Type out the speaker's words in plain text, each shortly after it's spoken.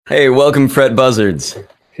Hey, welcome, Fret Buzzards.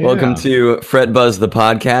 Yeah. Welcome to Fret Buzz, the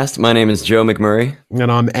podcast. My name is Joe McMurray.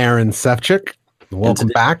 And I'm Aaron Sefcik. Welcome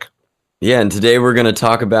back. Yeah, and today we're going to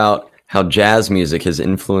talk about how jazz music has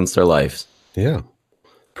influenced our lives. Yeah.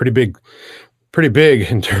 Pretty big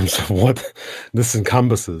in terms of what this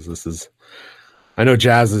encompasses. I know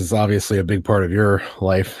jazz is obviously a big part of your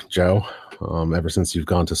life, Joe, ever since you've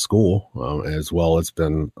gone to school. As well, it's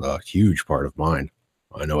been a huge part of mine.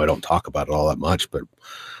 I know I don't talk about it all that much, but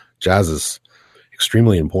jazz is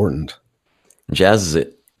extremely important. Jazz is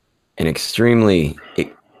an extremely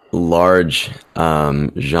large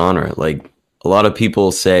genre. Like, a lot of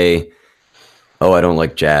people say, oh, I don't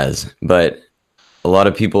like jazz. But a lot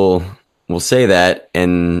of people will say that,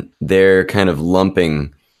 and they're kind of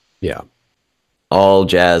lumping all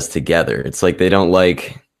jazz together. It's like they don't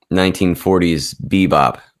like 1940s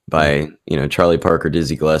bebop by, Charlie Parker,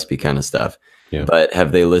 Dizzy Gillespie kind of stuff. Yeah. But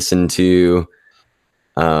have they listened to,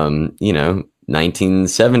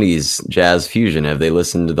 1970s jazz fusion? Have they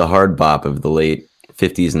listened to the hard bop of the late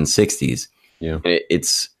 50s and 60s? Yeah.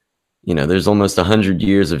 It's, there's almost 100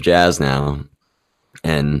 years of jazz now.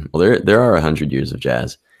 And well, there are 100 years of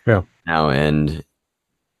jazz now. And,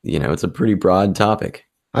 it's a pretty broad topic.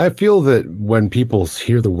 I feel that when people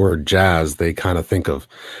hear the word jazz, they kind of think of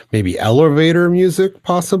maybe elevator music,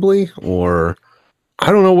 possibly, or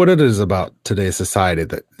I don't know what it is about today's society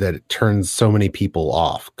that it turns so many people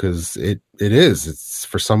off, because it's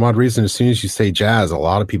for some odd reason, as soon as you say jazz, a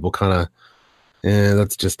lot of people kind of,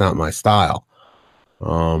 that's just not my style.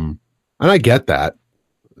 And I get that.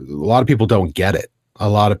 A lot of people don't get it. A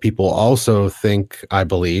lot of people also think, I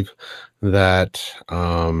believe, that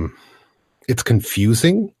it's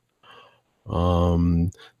confusing.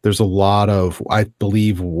 There's a lot of, I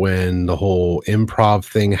believe, when the whole improv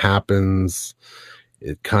thing happens,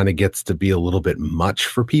 it kind of gets to be a little bit much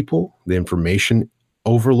for people, the information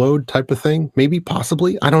overload type of thing, maybe,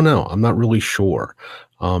 possibly. I don't know. I'm not really sure.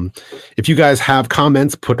 If you guys have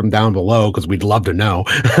comments, put them down below, because we'd love to know.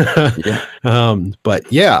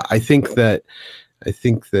 But yeah, I think that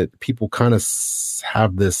people kind of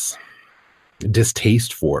have this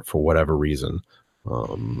distaste for it for whatever reason.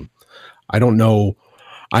 I don't know.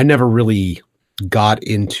 I never really got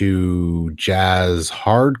into jazz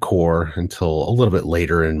hardcore until a little bit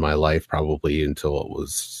later in my life, probably until it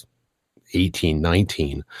was 18,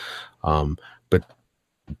 19. But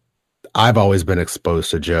I've always been exposed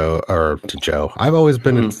to Joe. I've always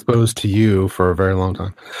been exposed to you for a very long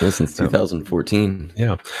time. Yeah, since 2014.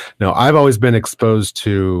 Yeah. No, I've always been exposed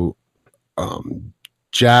to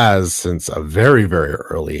jazz since a very, very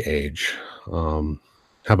early age. How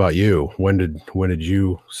about you? When did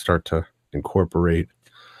you start to incorporate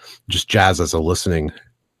just jazz as a listening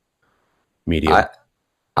medium?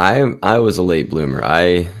 I was a late bloomer.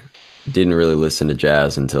 I didn't really listen to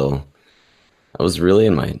jazz until I was really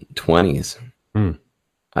in my 20s.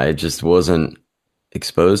 I just wasn't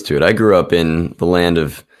exposed to it. I grew up in the land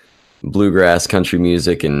of bluegrass, country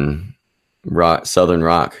music, and rock, southern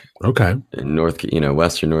rock. Okay. In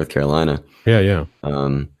Western North Carolina. Yeah.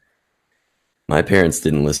 My parents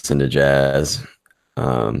didn't listen to jazz.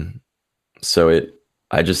 So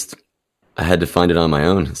I had to find it on my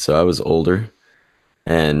own. So I was older.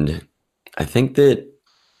 And I think that,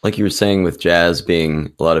 like you were saying with jazz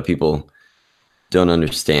being, a lot of people don't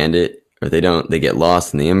understand it, or they get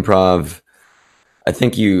lost in the improv. I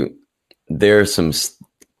think there are some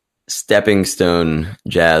stepping stone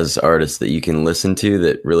jazz artists that you can listen to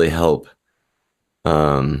that really help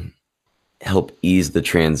ease the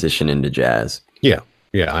transition into jazz. Yeah,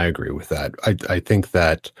 I agree with that. I think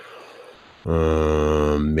that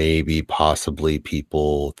maybe possibly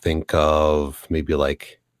people think of maybe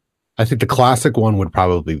like, I think the classic one would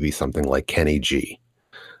probably be something like Kenny G.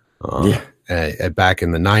 Back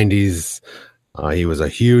in the 90s, he was a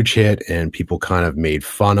huge hit, and people kind of made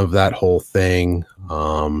fun of that whole thing.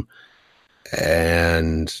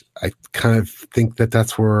 And I kind of think that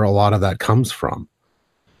that's where a lot of that comes from.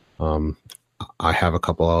 I have a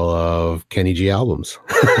couple of Kenny G albums.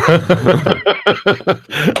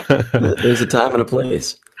 There's a time and a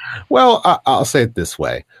place. Well, I'll say it this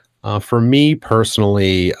way. For me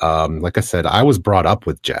personally, like I said, I was brought up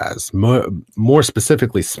with jazz, more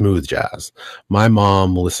specifically smooth jazz. My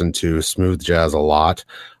mom listened to smooth jazz a lot.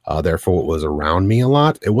 Therefore, it was around me a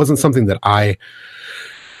lot. It wasn't something that I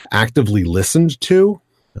actively listened to.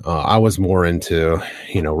 I was more into,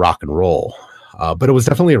 rock and roll. But it was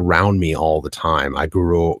definitely around me all the time. I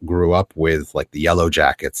grew up with like the Yellow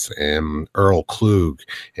Jackets and Earl Klug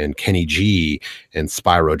and Kenny G and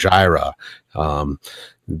Spyro Gyra.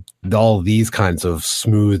 all these kinds of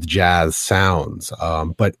smooth jazz sounds,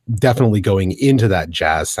 but definitely going into that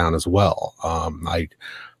jazz sound as well. I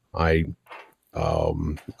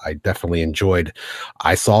definitely enjoyed.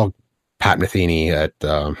 I saw Pat Metheny at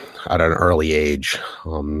an early age.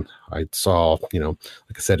 I saw, like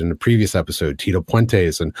I said in the previous episode, Tito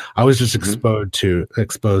Puentes, and I was just exposed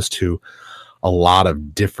to a lot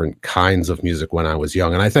of different kinds of music when I was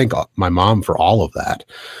young. And I thank my mom for all of that.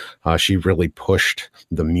 She really pushed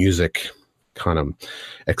the music kind of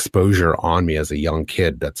exposure on me as a young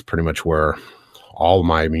kid. That's pretty much where all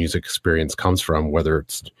my music experience comes from, whether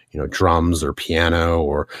it's, drums or piano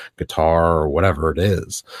or guitar or whatever it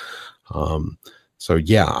is. So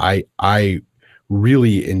yeah, I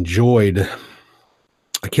really enjoyed,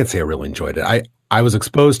 I can't say I really enjoyed it. I was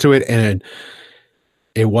exposed to it, and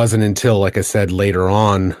it wasn't until, like I said, later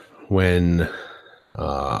on when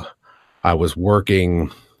I was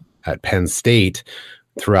working at Penn State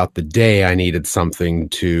throughout the day, I needed something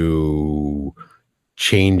to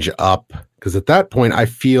change up. Because at that point, I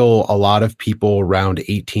feel a lot of people around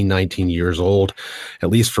 18, 19 years old, at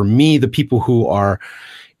least for me, the people who are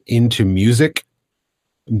into music,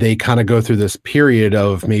 they kind of go through this period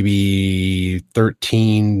of maybe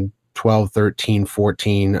 12, 13,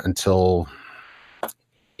 14 until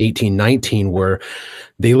 18, 19, where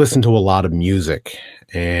they listen to a lot of music,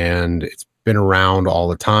 and it's been around all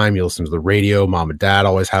the time. You listen to the radio, mom and dad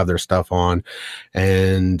always have their stuff on.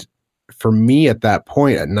 And for me at that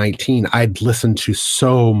point at 19, I'd listened to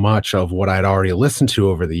so much of what I'd already listened to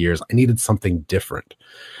over the years. I needed something different.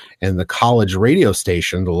 And the college radio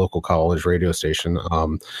station, the local college radio station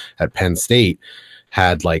at Penn State,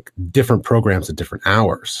 had like different programs at different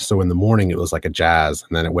hours. So in the morning, it was like a jazz,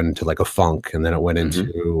 and then it went into like a funk, and then it went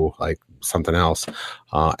into like something else.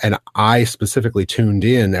 And I specifically tuned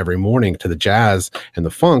in every morning to the jazz and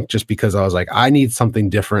the funk just because I was like, I need something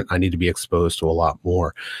different. I need to be exposed to a lot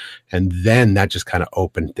more. And then that just kind of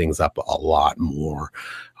opened things up a lot more.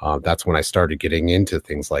 That's when I started getting into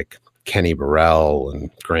things like Kenny Burrell and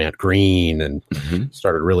Grant Green, and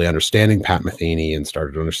started really understanding Pat Metheny, and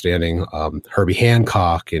started understanding Herbie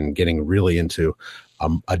Hancock, and getting really into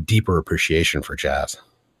a deeper appreciation for jazz.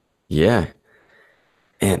 Yeah.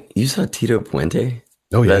 And you saw Tito Puente?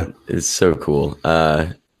 Oh, yeah. That is so cool.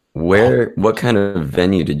 What kind of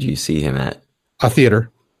venue did you see him at? A theater.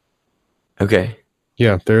 Okay.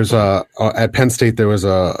 Yeah, there's at Penn State, there was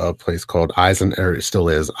a place called it still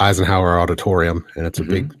is, Eisenhower Auditorium, and it's a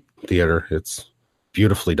big theater. It's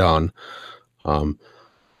beautifully done.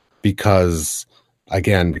 Because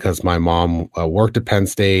my mom worked at Penn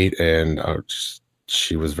State, and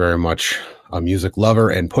she was very much a music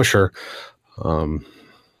lover and pusher.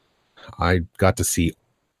 I got to see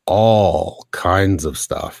all kinds of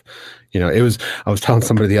stuff. I was telling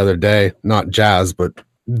somebody the other day, not jazz, but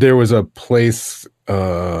there was a place,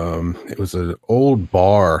 it was an old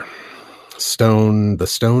bar, the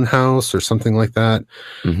Stone House or something like that.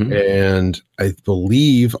 And I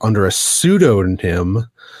believe under a pseudonym,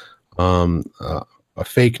 a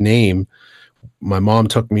fake name, my mom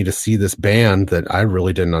took me to see this band that I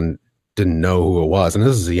really didn't know who it was. And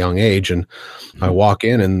this is a young age. And I walk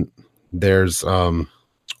in, and there's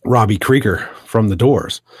Robbie Krieger from The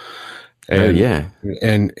Doors. And,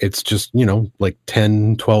 and it's just, like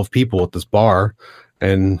 10, 12 people at this bar,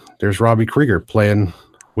 and there's Robbie Krieger playing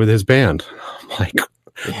with his band. I'm like,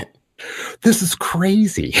 this is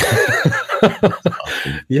crazy.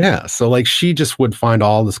 Yeah. So like, she just would find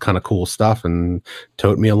all this kind of cool stuff and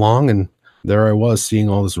tote me along, and there I was seeing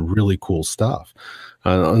all this really cool stuff.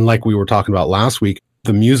 And like we were talking about last week,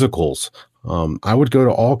 the musicals, I would go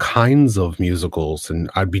to all kinds of musicals, and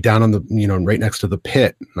I'd be down on the, right next to the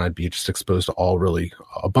pit, and I'd be just exposed to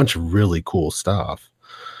a bunch of really cool stuff.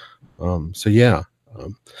 So yeah,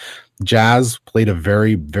 jazz played a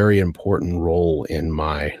very, very important role in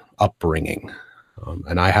my upbringing.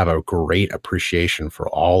 And I have a great appreciation for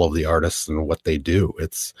all of the artists and what they do.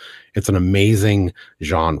 It's an amazing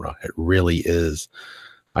genre. It really is.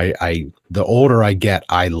 The older I get,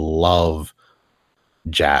 I love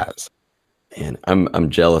jazz. And I'm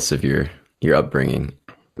jealous of your upbringing.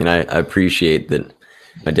 And I appreciate that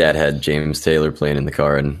my dad had James Taylor playing in the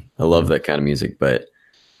car, and I love that kind of music. But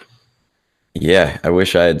yeah, I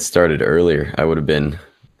wish I had started earlier. I would have been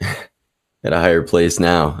at a higher place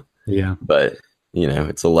now. Yeah. But,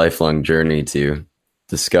 it's a lifelong journey to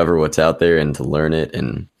discover what's out there and to learn it.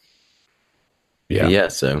 And yeah.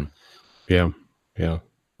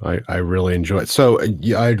 I really enjoy it. So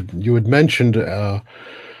you had mentioned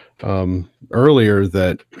earlier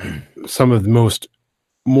that some of the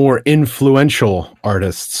more influential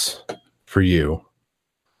artists for you.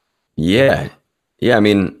 Yeah. yeah, I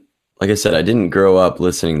mean, like I said, I didn't grow up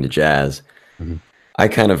listening to jazz. Mhm. I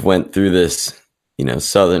kind of went through this,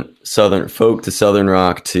 southern folk to southern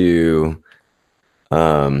rock to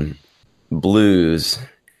um, blues,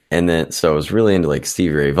 and then so I was really into like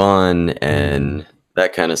Stevie Ray Vaughan Mhm. and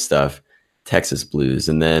that kind of stuff, Texas blues,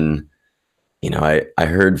 and then I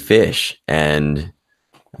heard Fish, and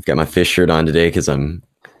I've got my Fish shirt on today because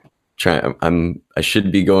I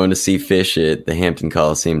should be going to see Fish at the Hampton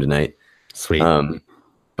Coliseum tonight. Sweet.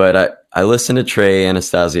 But I listened to Trey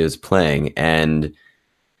Anastasio's playing, and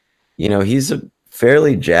he's a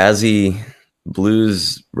fairly jazzy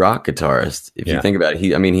blues rock guitarist. If you Yeah. think about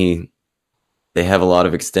it, they have a lot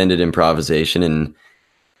of extended improvisation, and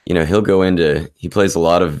he plays a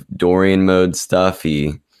lot of Dorian mode stuff.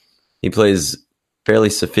 He plays fairly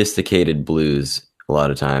sophisticated blues a lot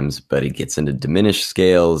of times, but he gets into diminished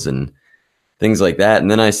scales and things like that. And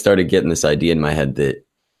then I started getting this idea in my head that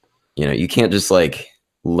you can't just like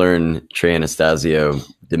learn Trey Anastasio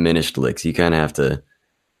diminished licks. You kind of have to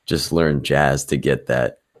just learn jazz to get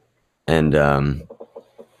that. And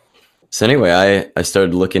so anyway, I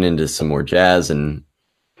started looking into some more jazz, and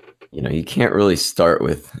you can't really start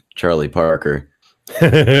with Charlie Parker.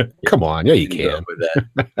 Come on. Yeah, you And go can. with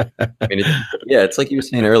that. I mean, it's like you were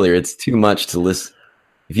saying earlier. It's too much to listen.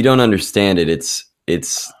 If you don't understand it,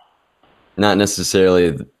 it's not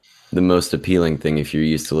necessarily the most appealing thing if you're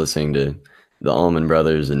used to listening to the Allman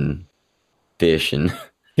Brothers and Fish and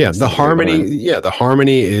Yeah, the Stevie Ray harmony. Vaughan. Yeah, the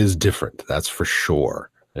harmony is different. That's for sure.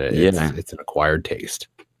 Yeah, It's an acquired taste.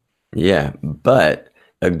 yeah, but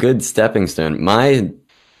a good stepping stone.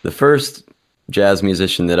 The first jazz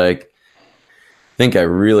musician that I think I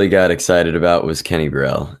really got excited about was Kenny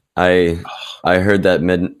Burrell. I heard that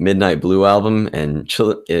Midnight Blue album, and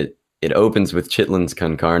it opens with Chitlin's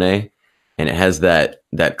Con Carne, and it has that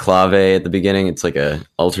clave at the beginning. It's like a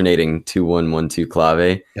alternating 2-1-1-2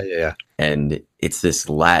 clave, Yeah, yeah, yeah. and it's this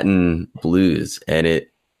Latin blues, and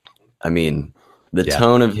I mean, the Yeah.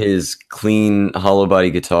 tone of his clean hollow body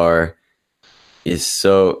guitar it's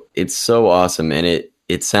so awesome, and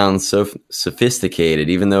it sounds so sophisticated,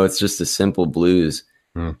 even though it's just a simple blues.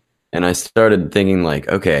 Mm. And I started thinking like,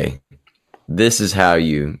 okay, this is how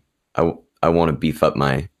I want to beef up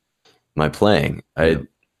my playing. Yeah.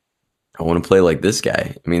 I want to play like this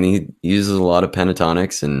guy. I mean, he uses a lot of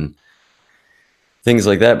pentatonics and things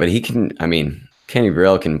like that, but Kenny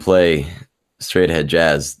Burrell can play straight ahead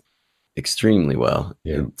jazz extremely well.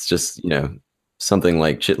 Yeah. It's just, something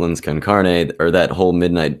like Chitlin's Con Carne or that whole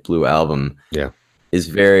Midnight Blue album Yeah. is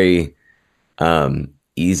very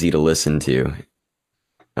easy to listen to.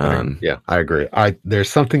 Yeah, I agree. There's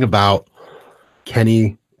something about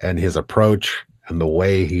Kenny and his approach and the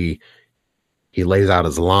way he lays out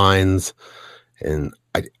his lines, and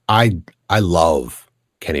I love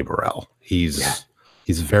Kenny Burrell. He's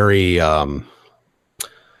very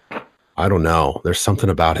I don't know. There's something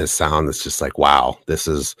about his sound that's just like, wow, this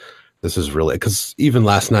is really, because even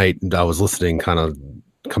last night I was listening, kind of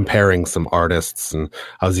comparing some artists, and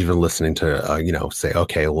I was even listening to say,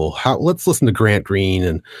 okay, well, let's listen to Grant Green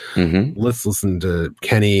and Mhm. let's listen to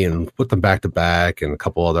Kenny and put them back to back, and a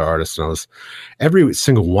couple other artists. And every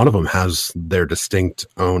single one of them has their distinct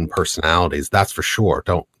own personalities. That's for sure.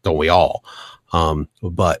 Don't we all?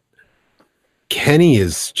 But Kenny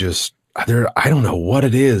is just there. I don't know what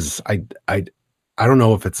it is. I don't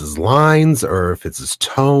know if it's his lines or if it's his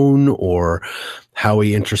tone or how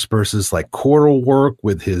he intersperses like choral work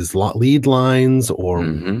with his lead lines or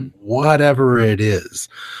Mhm. whatever it is.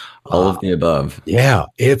 All of the above. Yeah,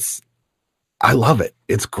 I love it.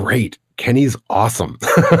 It's great. Kenny's awesome.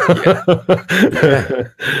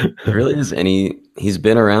 It really is. And he's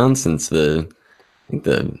been around since I think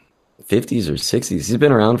the 50s or 60s. He's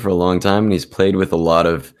been around for a long time, and he's played with a lot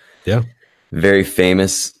of Yeah. very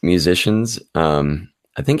famous musicians.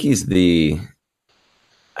 I think he's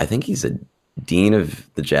a dean of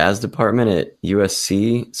the jazz department at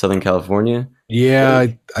USC, Southern California. Yeah,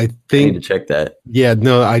 I I need to think check that. yeah,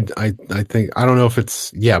 no, I think I don't know if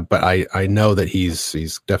it's but I know that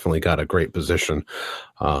he's definitely got a great position.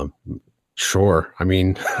 Sure. I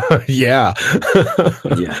mean, yeah.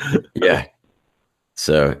 Yeah, yeah.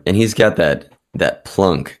 So, and he's got that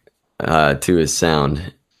plunk to his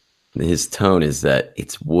sound. His tone is that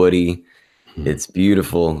it's woody, it's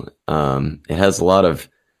beautiful. It has a lot of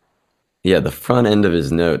the front end of his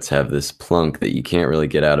notes have this plunk that you can't really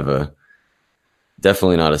get out of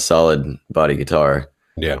definitely not a solid body guitar.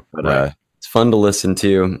 Yeah. But Right. it's fun to listen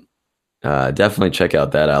to. Definitely check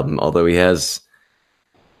out that album, although he has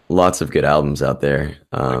lots of good albums out there.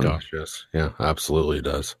 Oh my gosh, yes. Yeah, absolutely it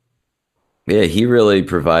does. Yeah, he really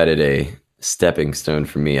provided a stepping stone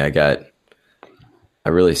for me. I got I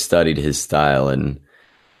really studied his style, and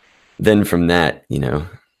then from that,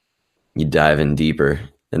 you dive in deeper.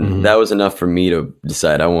 And that was enough for me to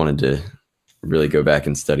decide I wanted to really go back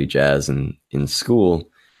and study jazz in school.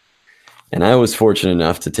 And I was fortunate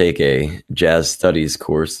enough to take a jazz studies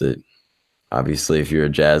course that, obviously, if you're a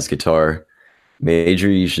jazz guitar major,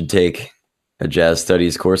 you should take a jazz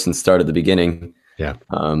studies course and start at the beginning. Yeah.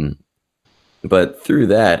 But through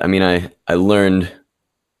that, I mean, I learned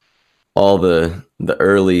all the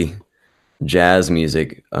early jazz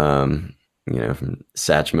music, from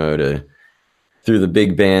Satchmo to through the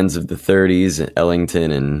big bands of the 30s,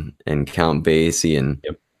 Ellington and Count Basie, and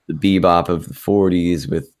the bebop of the 40s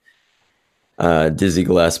with Dizzy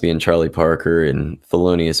Gillespie and Charlie Parker and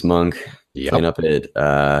Thelonious Monk playing up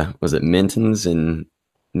at was it Minton's in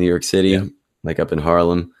New York City, like up in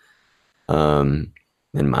Harlem. And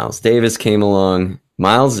Miles Davis came along.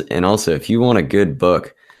 Miles, and also if you want a good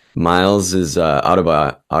book, Miles's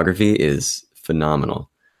autobiography is phenomenal.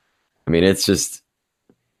 I mean, it's just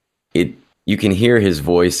you can hear his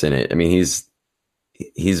voice in it. I mean, he's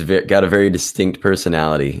got a very distinct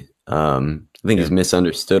personality. I think he's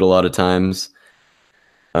misunderstood a lot of times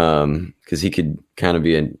because he could kind of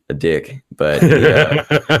be a dick. But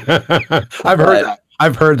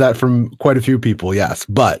I've heard that from quite a few people. Yes,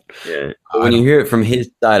 but when you hear it from his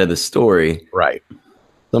side of the story, right?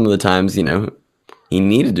 Some of the times, he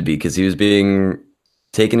needed to be because he was being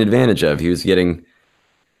taken advantage of. He was getting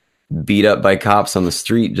beat up by cops on the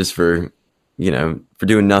street just for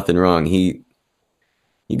doing nothing wrong. He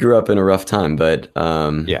grew up in a rough time, but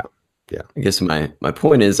yeah. I guess my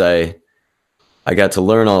point is I got to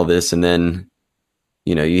learn all this, and then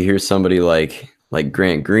you hear somebody like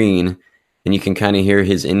Grant Green, and you can kind of hear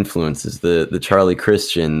his influences, the Charlie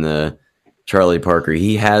Christian, the Charlie Parker.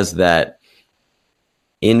 He has that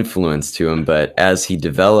influence to him, but as he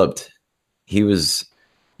developed, he was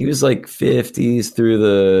like 50s through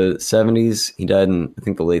the 70s. He died in, I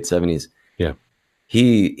think, the late 70s. Yeah.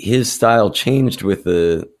 His style changed with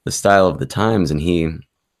the style of the times, and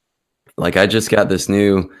I just got this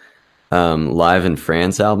new Live in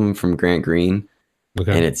France album from Grant Green,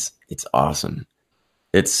 and it's awesome.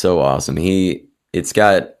 It's so awesome. It's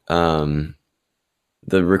got the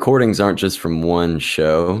recordings aren't just from one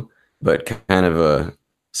show, but kind of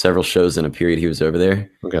several shows in a period he was over there.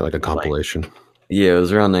 Okay, like a compilation. Yeah, it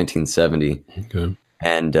was around 1970. Okay.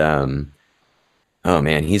 And oh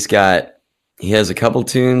man, he has a couple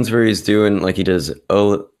tunes where he's doing like he does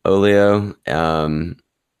Oleo.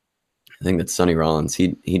 I think that's Sonny Rollins.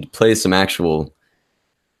 He plays some actual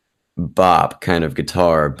bop kind of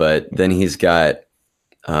guitar, but then he's got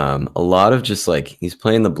a lot of just like he's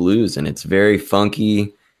playing the blues, and it's very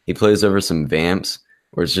funky. He plays over some vamps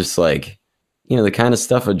where it's just like the kind of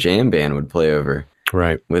stuff a jam band would play over,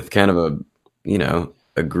 right? With kind of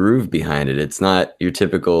a groove behind it. It's not your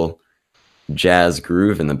typical jazz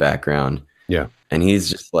groove in the background. Yeah. And he's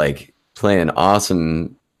just like playing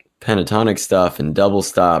awesome pentatonic stuff and double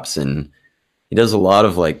stops, and he does a lot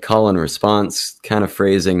of like call and response kind of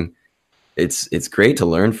phrasing. It's great to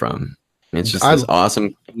learn from. It's just this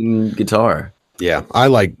awesome guitar. Yeah. I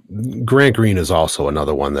like Grant Green is also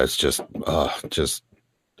another one that's just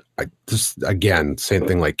again, same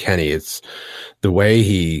thing like Kenny. It's the way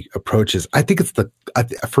he approaches. I think it's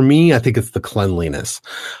for me, I think it's the cleanliness.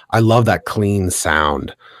 I love that clean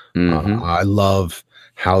sound. Mm-hmm. I love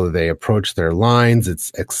how they approach their lines.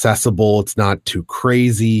 It's accessible. It's not too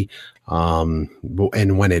crazy. And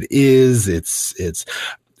when it is, it's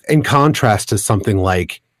in contrast to something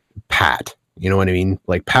like Pat. You know what I mean?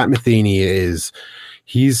 Like Pat Metheny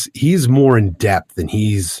he's more in depth, and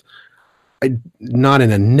he's not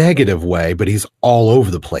in a negative way, but he's all over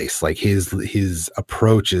the place. Like his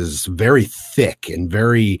approach is very thick and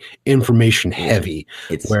very information heavy.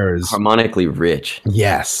 It's harmonically rich.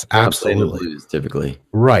 Yes, absolutely. Blues, typically.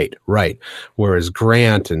 Right. Whereas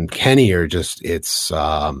Grant and Kenny are just, it's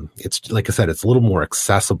like I said, it's a little more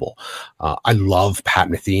accessible. I love Pat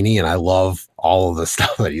Metheny, and I love all of the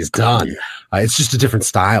stuff that he's done. It's just a different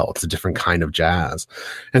style. It's a different kind of jazz.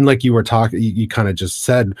 And like you were talking, you kind of just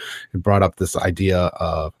said, it brought up this idea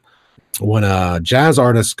of when a jazz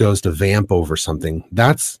artist goes to vamp over something.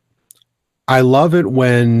 I love it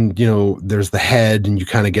when, there's the head and you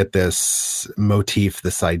kind of get this motif,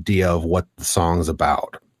 this idea of what the song's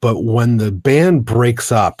about. But when the band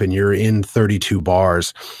breaks up and you're in 32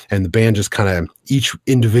 bars and the band just kind of each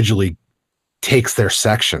individually takes their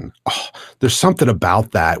section, there's something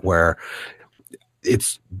about that where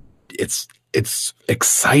it's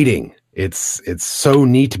exciting. It's so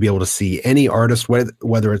neat to be able to see any artist,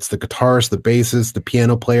 whether it's the guitarist, the bassist, the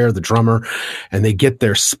piano player, the drummer, and they get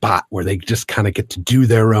their spot where they just kind of get to do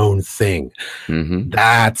their own thing. Mm-hmm.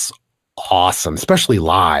 That's awesome, especially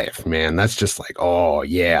live, man. That's just like, oh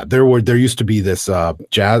yeah. There used to be this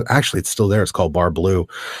jazz, actually it's still there, it's called Bar Blue,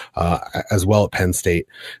 as well at Penn State,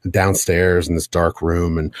 downstairs in this dark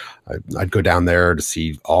room, and I'd go down there to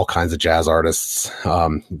see all kinds of jazz artists.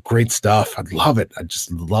 Great stuff. I'd love it. I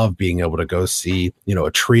just love being able to go see,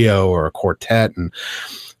 a trio or a quartet and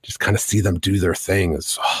just kind of see them do their thing.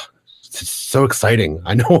 It's so exciting.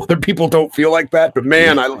 I know other people don't feel like that, but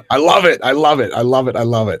man, I love it. I love it. I love it. I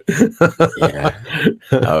love it. Yeah.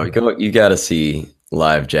 Oh, you got to see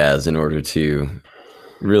live jazz in order to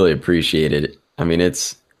really appreciate it. I mean,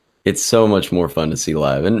 it's so much more fun to see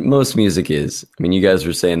live, and most music is. I mean, you guys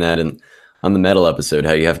were saying that on the metal episode,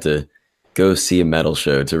 how you have to go see a metal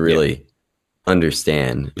show to really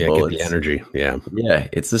understand. Yeah, get the energy. Yeah. Yeah,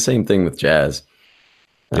 it's the same thing with jazz.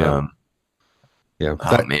 Yeah. Yeah.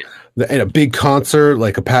 Oh, man. In a big concert,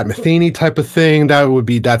 like a Pat Metheny type of thing,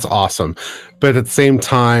 that's awesome. But at the same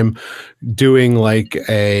time, doing like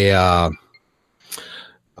a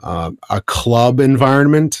club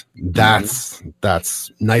environment, that's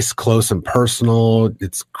nice, close and personal.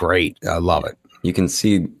 It's great. I love it. You can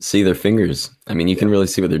see their fingers. I mean, you can really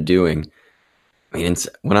see what they're doing. I mean,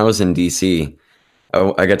 when I was in DC,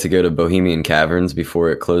 I got to go to Bohemian Caverns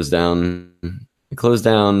before it closed down. It closed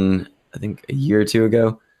down, I think, a year or two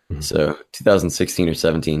ago. So 2016 or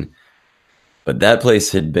 17. But that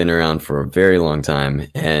place had been around for a very long time,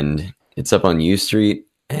 and it's up on U Street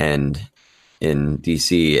and in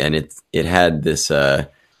DC, and it had this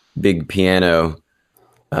big piano,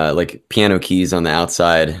 like piano keys on the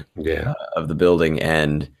outside of the building,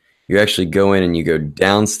 and you actually go in and you go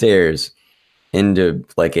downstairs into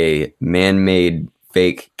like a man-made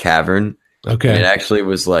fake cavern. Okay. And it actually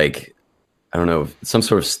was like, I don't know, some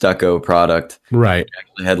sort of stucco product. Right. It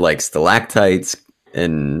actually had like stalactites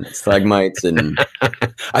and stalagmites and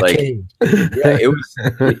like,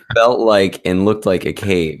 it felt like and looked like a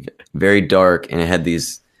cave, very dark. And it had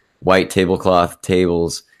these white tablecloth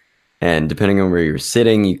tables. And depending on where you're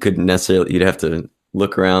sitting, you'd have to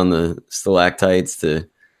look around the stalactites to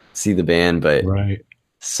see the band. But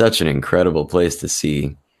such an incredible place to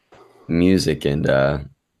see music. And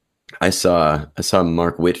I saw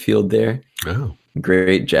Mark Whitfield there. Oh,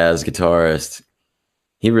 great jazz guitarist.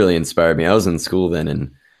 He really inspired me. I was in school then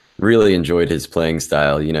and really enjoyed his playing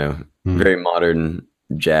style, very modern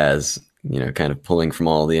jazz, kind of pulling from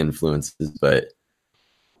all the influences, but it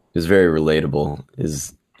was very relatable.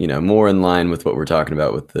 Is, more in line with what we're talking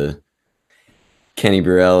about with the Kenny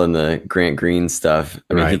Burrell and the Grant Green stuff.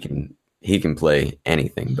 I mean, he can play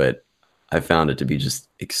anything, but I found it to be just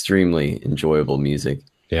extremely enjoyable music.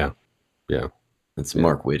 Yeah. Yeah. That's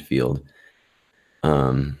Mark Whitfield.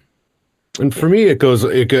 And for me, it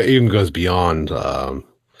even goes beyond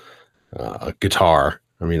guitar.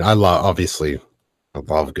 I mean, I love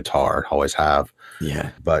guitar, always have.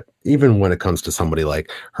 Yeah. But even when it comes to somebody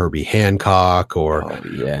like Herbie Hancock or, I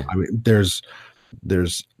mean, there's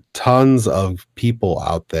tons of people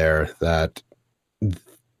out there that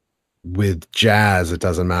with jazz, it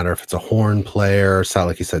doesn't matter if it's a horn player,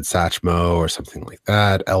 like you said, Satchmo or something like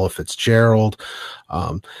that, Ella Fitzgerald.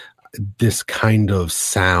 This kind of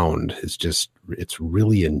sound is it's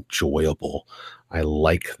really enjoyable. I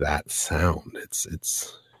like that sound.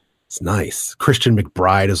 It's nice. Christian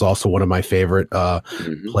McBride is also one of my favorite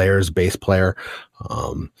players, bass player.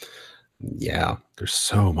 There's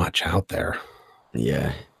so much out there.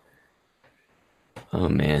 Yeah. Oh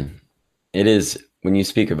man. It is. When you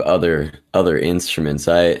speak of other instruments,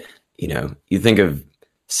 you think of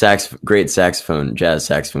great jazz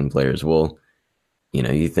saxophone players. Well,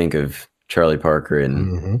 you think of Charlie Parker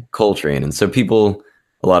and Coltrane. And so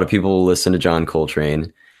a lot of people will listen to John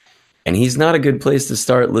Coltrane, and he's not a good place to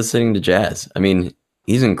start listening to jazz. I mean,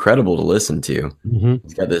 he's incredible to listen to.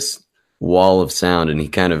 He's got this wall of sound, and he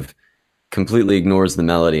kind of completely ignores the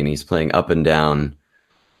melody, and he's playing up and down,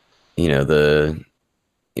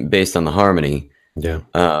 based on the harmony. Yeah.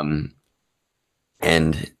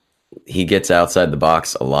 And he gets outside the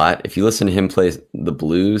box a lot. If you listen to him play the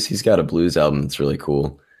blues, he's got a blues album that's really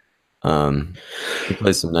cool. He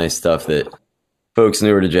plays some nice stuff that folks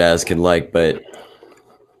newer to jazz could like. But,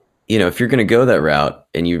 if you're going to go that route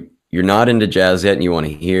and you're not into jazz yet and you want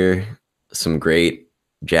to hear some great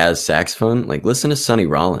jazz saxophone, like listen to Sonny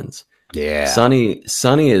Rollins. Yeah. Sonny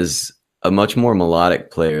is a much more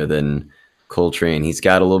melodic player than Coltrane. He's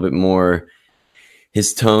got a little bit more...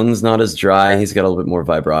 His tone's not as dry. He's got a little bit more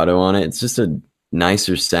vibrato on it. It's just a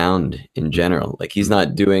nicer sound in general. Like he's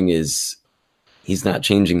not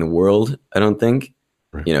changing the world, I don't think.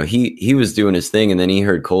 Right. You know, he was doing his thing, and then he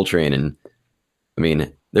heard Coltrane, and I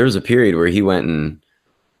mean, there was a period where he went and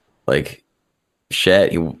like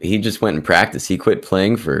shed. He just went and practiced. He quit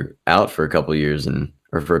playing for a couple of years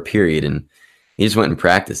or for a period, and he just went and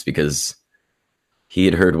practiced because he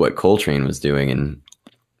had heard what Coltrane was doing, and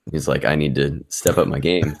he's like, I need to step up my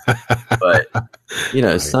game. But you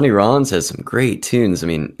know, Sonny Rollins has some great tunes. I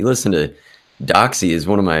mean, you listen to Doxy is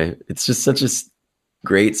one of my. It's just such a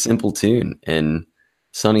great simple tune, and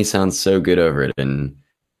Sonny sounds so good over it. And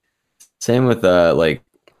same with like,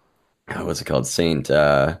 what's it called? Saint.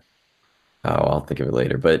 I'll think of it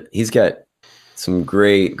later. But he's got some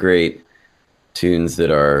great tunes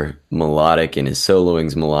that are melodic, and his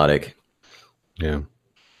soloing's melodic. Yeah.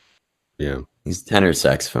 He's a tenor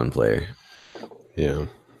saxophone player. Yeah.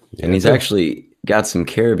 And he's actually got some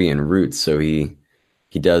Caribbean roots, so he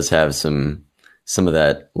does have some of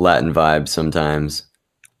that Latin vibe sometimes.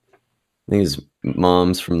 I think his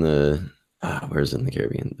mom's from the where's it in the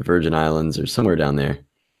Caribbean? The Virgin Islands or somewhere down there.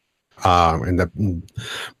 And that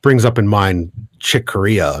brings up in mind Chick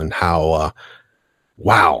Corea and how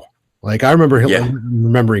wow. Like I remember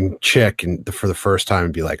remembering Chick and for the first time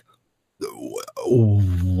and be like,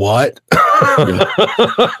 what?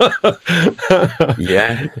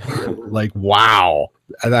 Yeah. Like wow.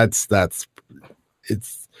 That's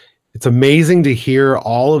it's amazing to hear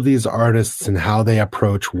all of these artists and how they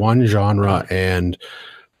approach one genre and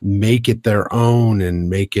make it their own and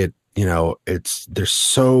make it, you know, there's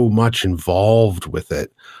so much involved with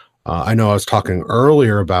it. I know I was talking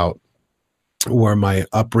earlier about where my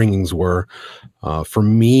upbringings were. For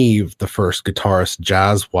me, the first guitarist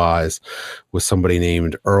jazz-wise was somebody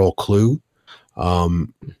named Earl Klugh,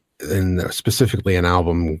 and specifically an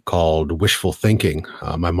album called Wishful Thinking.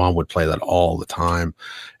 My mom would play that all the time,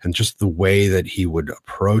 and just the way that he would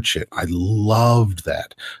approach it, I loved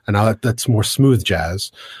that. And that's more smooth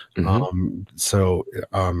jazz.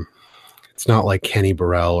 Mm-hmm. It's not like Kenny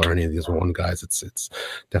Burrell or any of these one guys. It's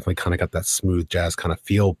definitely kind of got that smooth jazz kind of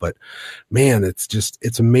feel. But man,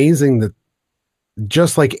 it's amazing that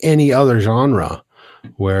just like any other genre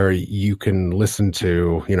where you can listen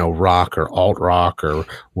to, you know, rock or alt rock or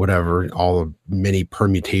whatever, all the many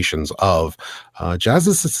permutations of jazz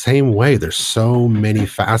is the same way. There's so many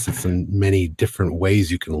facets and many different ways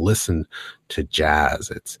you can listen to jazz.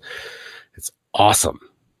 It's awesome.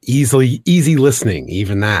 Easy listening.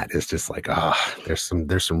 Even that is just like, there's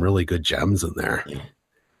some really good gems in there.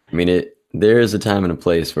 I mean, there is a time and a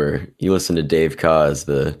place where you listen to Dave Koz,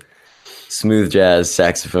 the smooth jazz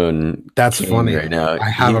saxophone. That's funny. Right now, I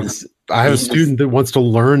have a student that wants to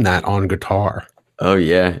learn that on guitar. Oh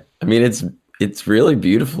yeah, I mean it's really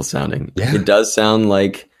beautiful sounding. Yeah. It does sound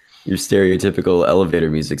like your stereotypical elevator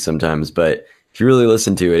music sometimes, but if you really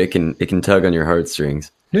listen to it, it can tug on your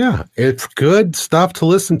heartstrings. Yeah, it's good stuff to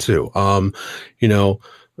listen to. You know,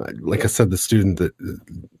 like I said, the student that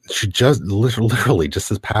she just literally just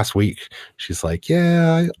this past week, she's like,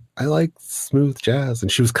 yeah, I like smooth jazz. And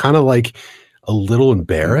she was kind of like a little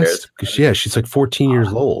embarrassed because she's like 14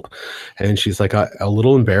 years old. And she's like a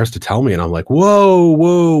little embarrassed to tell me. And I'm like,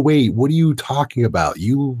 whoa, wait, what are you talking about?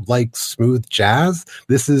 You like smooth jazz?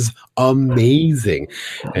 This is amazing.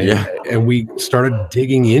 And we started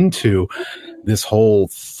digging into this whole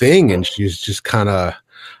thing, and she's just kind of,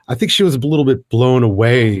 I think she was a little bit blown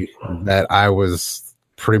away that I was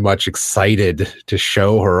pretty much excited to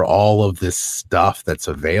show her all of this stuff that's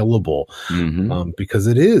available. Because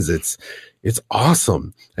it's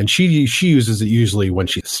awesome. And she uses it usually when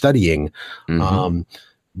she's studying.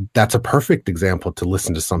 That's a perfect example to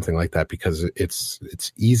listen to something like that because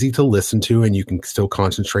it's easy to listen to and you can still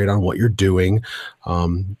concentrate on what you're doing.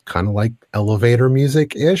 Kind of like elevator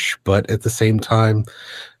music ish, but at the same time,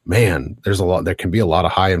 man, there can be a lot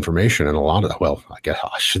of high information and I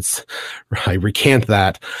recant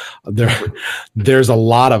that. There's a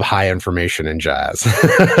lot of high information in jazz.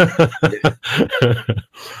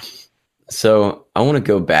 So I want to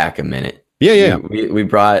go back a minute. Yeah. We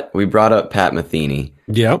brought up Pat Metheny.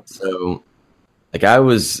 Yep. So like I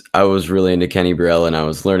was really into Kenny Burrell and I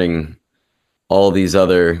was learning all these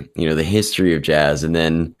other, you know, the history of jazz, and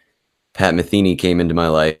then Pat Metheny came into my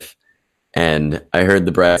life and I heard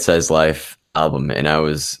the Bright Size Life album and I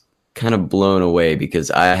was kind of blown away because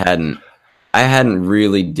I hadn't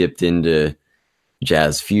really dipped into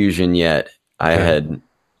jazz fusion yet. I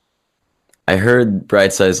heard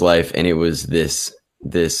Bright Size Life and it was this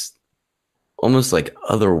almost like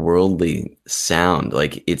otherworldly sound.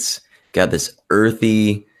 Like it's got this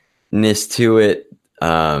earthiness to it.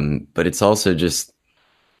 But it's also just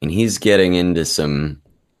and he's getting into some.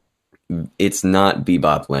 It's not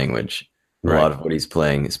bebop language. A Right. lot of what he's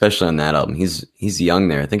playing, especially on that album. He's young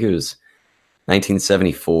there. I think it was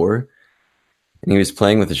 1974, and he was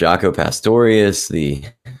playing with Jaco Pastorius, the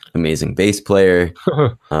amazing bass player.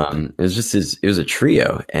 It was just it was a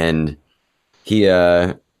trio, and he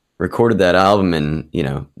recorded that album, and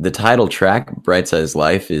the title track, Bright Size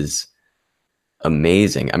Life, is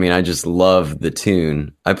amazing. I mean, I just love the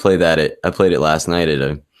tune. I played it last night at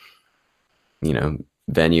a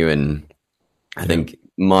venue, and I think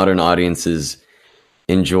modern audiences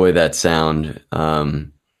enjoy that sound.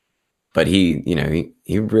 But he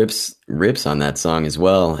rips on that song as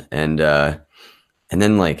well, and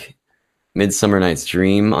then like Midsummer Night's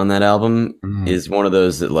Dream on that album is one of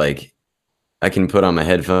those that like I can put on my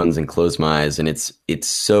headphones and close my eyes, and it's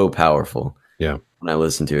so powerful. Yeah. When I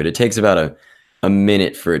listen to it, it takes about a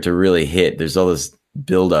minute for it to really hit. There's all this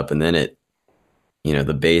build up, and then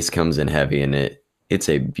the bass comes in heavy, and it's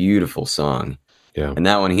a beautiful song. Yeah. And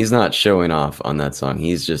that one, he's not showing off on that song.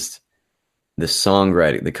 He's just, the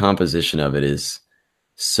songwriting, the composition of it is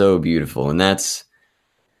so beautiful. And that's,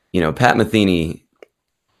 Pat Metheny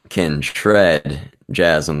can shred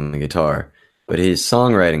jazz on the guitar, but his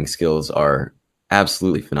songwriting skills are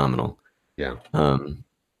absolutely phenomenal. Yeah.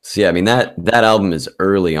 So yeah, I mean, that album is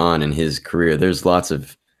early on in his career. There's lots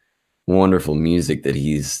of wonderful music that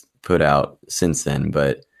he's put out since then,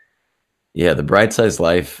 but yeah, the Bright Size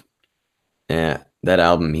Life, that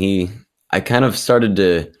album, I kind of started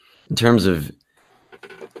to, in terms of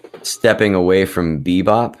stepping away from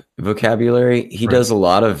bebop vocabulary, he does a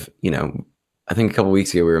lot of, I think a couple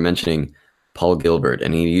weeks ago we were mentioning Paul Gilbert,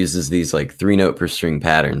 and he uses these like 3-note per string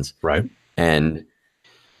patterns. Right. And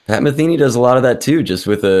Pat Metheny does a lot of that too, just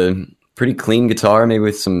with a pretty clean guitar, maybe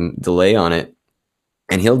with some delay on it.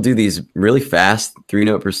 And he'll do these really fast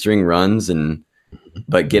 3-note per string runs,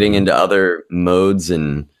 but getting into other modes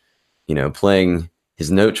and, playing,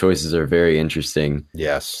 his note choices are very interesting.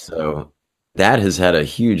 Yes. So that has had a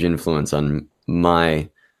huge influence on my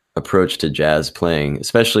approach to jazz playing,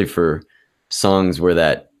 especially for songs where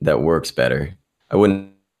that works better. I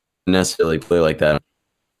wouldn't necessarily play like that on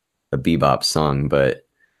a bebop song, but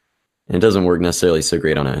it doesn't work necessarily so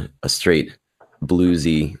great on a straight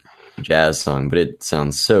bluesy jazz song, but it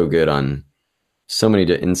sounds so good on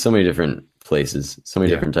in so many different places, so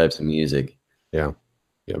many different types of music. Yeah.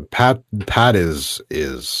 Yeah. Pat is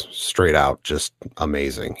straight out just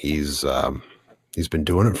amazing. He's been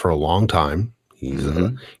doing it for a long time.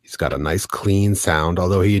 He's got a nice clean sound,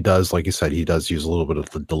 although he does, like you said, he does use a little bit of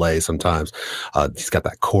the delay sometimes. He's got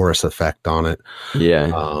that chorus effect on it.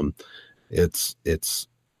 Yeah. It's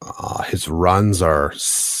his runs are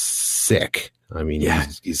sick. I mean,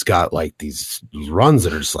 he's got like these runs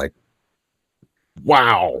that are just like,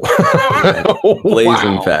 wow.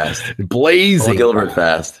 Blazing fast. Blazing. Paul Gilbert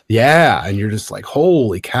fast. Yeah. And you're just like,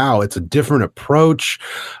 holy cow. It's a different approach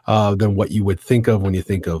than what you would think of when you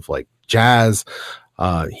think of like jazz.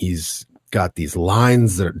 He's got these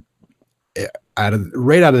lines that are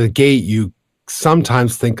right out of the gate. You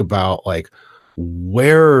sometimes think about like,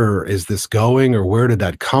 where is this going, or where did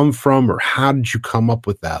that come from, or how did you come up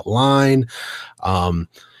with that line?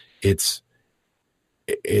 It's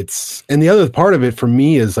and the other part of it for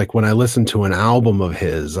me is like when I listen to an album of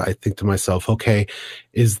his, I think to myself, okay,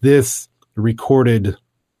 is this recorded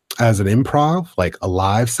as an improv, like a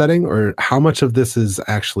live setting, or how much of this is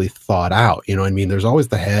actually thought out? You know what I mean? There's always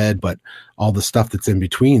the head, but all the stuff that's in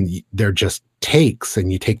between, they're just takes,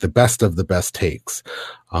 and you take the best of the best takes.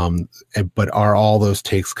 But are all those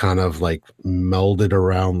takes kind of like melded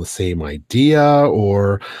around the same idea?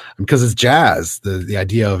 Or because it's jazz, the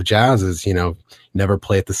idea of jazz is, never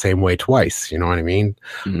play it the same way twice. You know what I mean?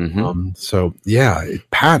 So yeah,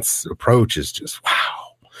 Pat's approach is just wow.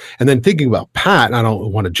 And then thinking about Pat, and I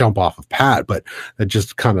don't want to jump off of Pat, but it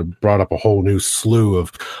just kind of brought up a whole new slew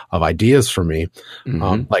of ideas for me.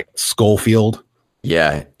 Like Schofield.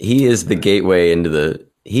 Yeah, he is the gateway into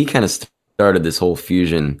he kind of started this whole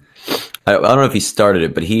fusion. I don't know if he started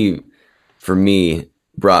it, but he, for me,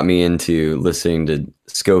 brought me into listening to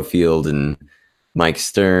Schofield and Mike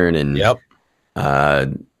Stern and I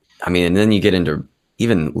mean, and then you get into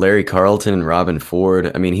even Larry Carlton and Robin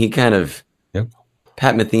Ford. I mean, he kind of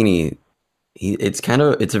Pat Metheny. It's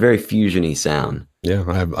a very fusiony sound. Yeah,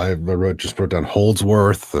 I just wrote down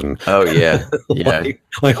Holdsworth and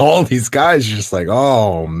like all these guys. You're just like,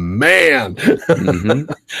 oh man. And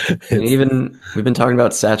even we've been talking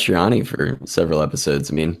about Satriani for several episodes.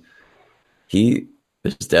 I mean,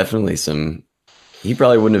 there's definitely he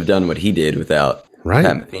probably wouldn't have done what he did without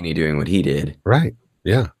Pat Metheny doing what he did. Right.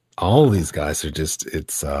 Yeah. All of these guys are just,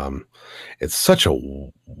 it's such a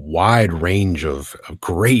wide range of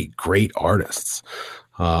great artists.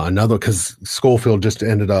 Another, because Schofield just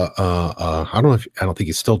ended I don't think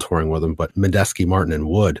he's still touring with him, but Medeski, Martin, and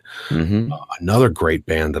Wood, another great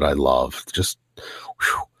band that I love. Just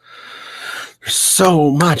whew, there's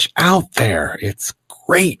so much out there. It's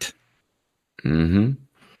great. Oh,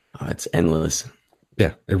 it's endless.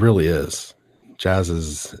 Yeah, it really is. Jazz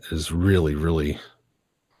is really, really.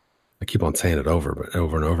 I keep on saying it over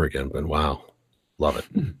and over again, but wow, love it.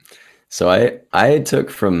 So I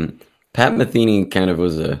took from Pat Metheny kind of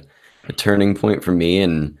was a turning point for me,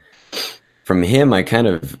 and from him I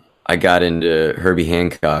got into Herbie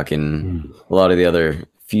Hancock and a lot of the other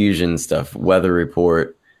fusion stuff, Weather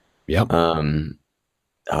Report. Yep. I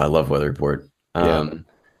love Weather Report. Yeah.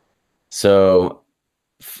 So,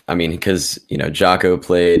 I mean, because Jocko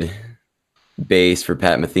played bass for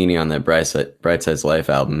Pat Metheny on that Bright Side's Life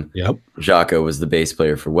album. Yep. Jocko was the bass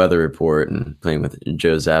player for Weather Report and playing with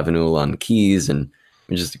Joe Zawinul on keys, and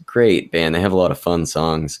just a great band. They have a lot of fun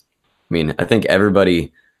songs. I mean, I think I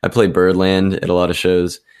play Birdland at a lot of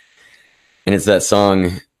shows, and it's that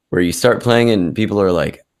song where you start playing and people are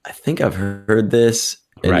like, I think I've heard this.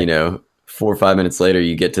 And, right. 4 or 5 minutes later,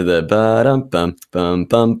 you get to the ba-dum bum bum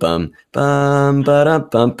bum bum bum ba-dum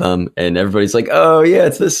bum bum, and everybody's like, oh yeah,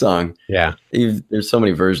 it's this song. Yeah. There's so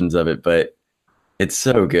many versions of it, but it's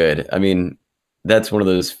so good. I mean, that's one of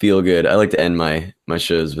those feel good. I like to end my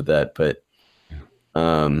shows with that, but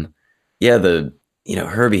Herbie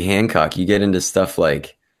Hancock, you get into stuff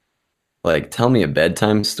like Tell Me a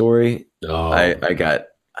Bedtime Story. Oh.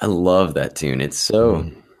 I love that tune. It's so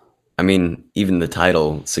I mean, even the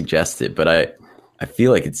title suggests it, but I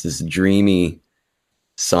feel like it's this dreamy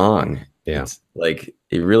song. Yeah. It's like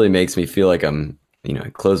it really makes me feel like I'm, I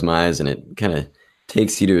close my eyes and it kind of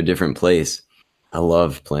takes you to a different place. I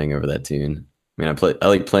love playing over that tune. I mean, I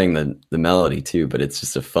like playing the melody too, but it's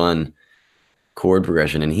just a fun chord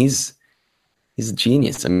progression, and he's a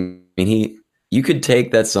genius. I mean, you could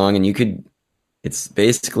take that song and it's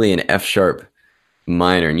basically an F sharp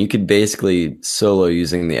minor, and you could basically solo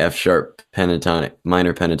using the F sharp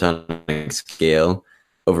minor pentatonic scale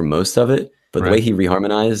over most of it. But the way he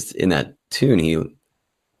reharmonized in that tune, he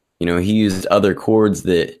used other chords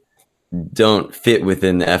that don't fit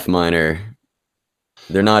within the F minor.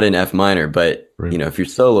 They're not in F minor, but if you're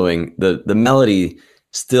soloing, the melody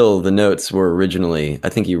still, the notes were originally, I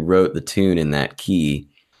think he wrote the tune in that key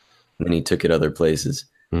and then he took it other places.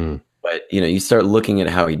 But you start looking at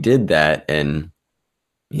how he did that, and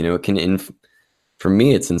it can, for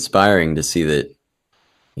me, it's inspiring to see that,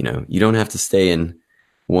 you don't have to stay in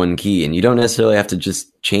one key, and you don't necessarily have to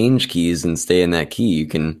just change keys and stay in that key. You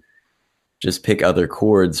can just pick other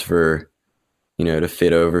chords for, to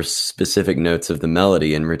fit over specific notes of the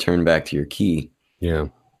melody and return back to your key. Yeah.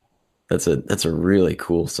 That's a really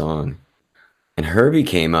cool song. And Herbie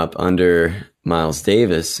came up under Miles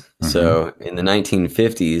Davis. So in the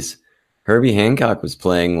 1950s, Herbie Hancock was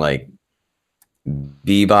playing like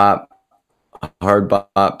bebop, hard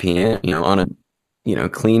bop piano, on a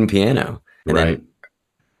clean piano. And then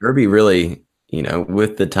Herbie really,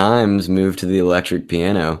 with the times moved to the electric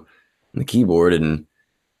piano and the keyboard and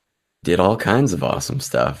did all kinds of awesome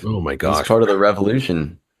stuff. Oh my gosh. He's part of the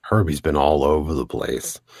revolution. Herbie's been all over the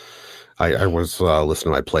place. I was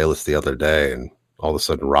listening to my playlist the other day, and all of a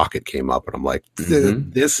sudden Rocket came up, and I'm like,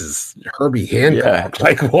 this is Herbie Hancock. Yeah.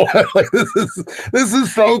 Like, what? Like, this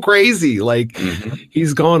is so crazy. Like,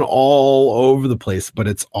 he's gone all over the place, but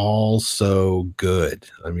it's all so good.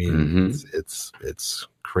 I mean, it's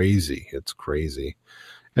crazy. It's crazy.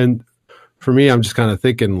 And for me, I'm just kind of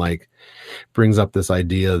thinking, like, brings up this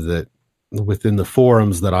idea that within the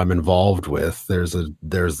forums that I'm involved with, there's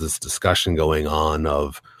this discussion going on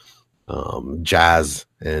of jazz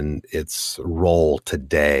and its role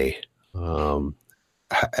today,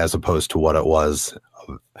 as opposed to what it was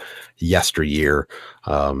yesteryear.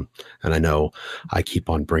 And I know I keep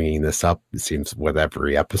on bringing this up, it seems, with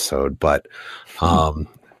every episode, but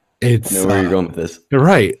it's, I know where you're going with this.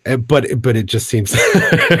 Right. But it just seems,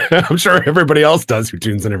 I'm sure everybody else does who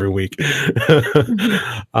tunes in every week.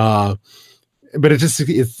 But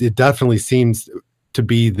it definitely seems to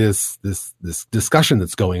be this discussion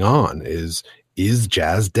that's going on is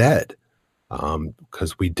jazz dead?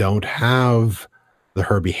 Because we don't have the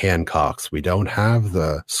Herbie Hancocks, we don't have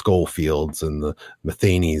the Schofields and the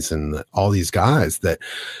Methenys and all these guys that,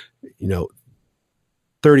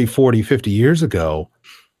 30, 40, 50 years ago,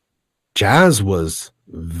 jazz was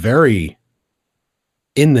very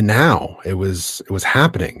in the now. It was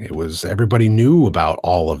happening. Everybody knew about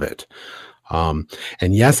all of it.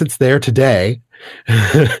 And yes, it's there today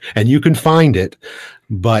and you can find it,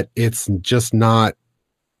 but it's just not,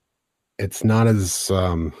 it's not as,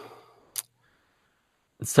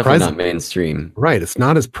 It's definitely not mainstream. right. It's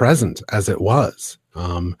not as present as it was.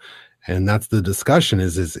 And that's the discussion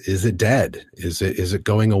is it dead? Is it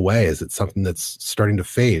going away? Is it something that's starting to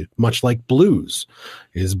fade? Much like blues.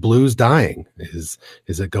 Is blues dying? Is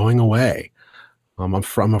it going away? I'm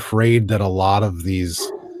afraid that a lot of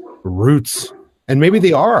these roots, and maybe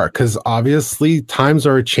they are, because obviously times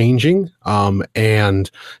are changing.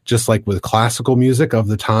 And just like with classical music of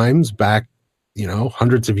the times back,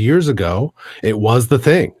 hundreds of years ago, it was the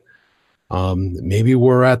thing. Maybe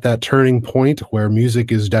we're at that turning point where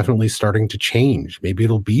music is definitely starting to change. Maybe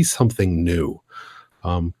it'll be something new.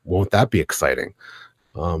 Won't that be exciting?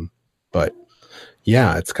 But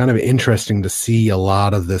yeah, it's kind of interesting to see a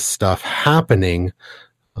lot of this stuff happening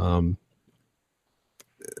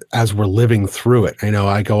as we're living through it. I know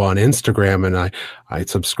I go on Instagram and I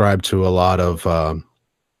subscribe to a lot of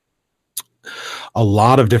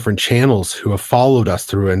different channels who have followed us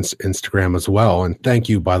through Instagram as well. And thank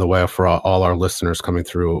you, by the way, for all our listeners coming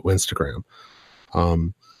through Instagram.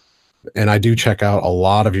 And I do check out a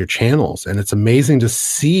lot of your channels, and it's amazing to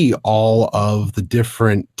see all of the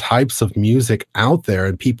different types of music out there,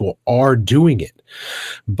 and people are doing it.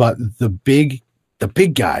 But the big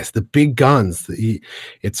guys, the big guns,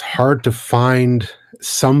 it's hard to find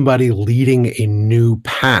somebody leading a new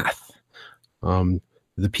path.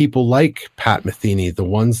 The people like Pat Metheny, the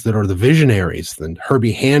ones that are the visionaries, and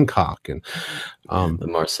Herbie Hancock, and the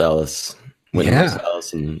Marcellus,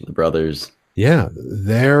 Marcellus and the brothers. Yeah,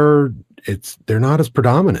 they're not as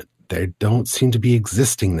predominant. They don't seem to be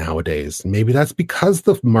existing nowadays. Maybe that's because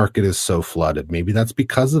the market is so flooded. Maybe that's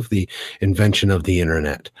because of the invention of the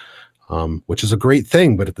internet, which is a great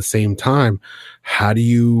thing. But at the same time, how do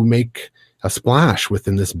you make a splash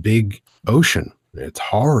within this big ocean? It's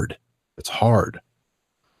hard. It's hard.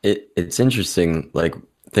 It's interesting, like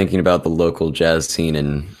thinking about the local jazz scene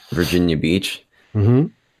in Virginia Beach. Mm-hmm.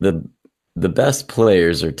 The best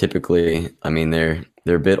players are typically, I mean, they're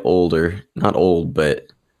a bit older, not old, but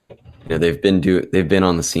they've been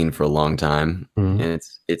on the scene for a long time, mm-hmm. and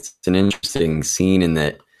it's an interesting scene in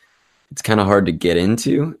that it's kind of hard to get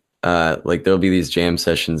into. Like there'll be these jam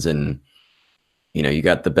sessions, and you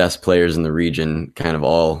got the best players in the region kind of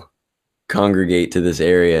all congregate to this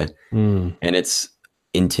area, and it's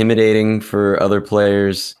intimidating for other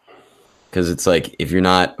players because it's like if you're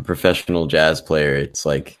not a professional jazz player, it's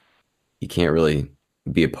like you can't really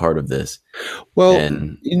be a part of this. Well,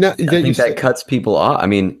 and I think that cuts people off. I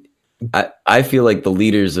mean, I feel like the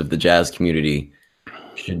leaders of the jazz community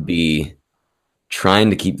should be trying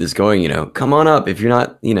to keep this going. Come on up. If you're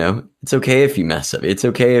not, it's okay if you mess up. It's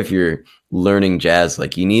okay if you're learning jazz.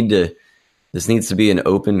 Like this needs to be an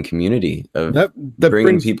open community of that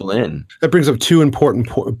bringing people in. That brings up two important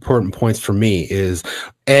points for me is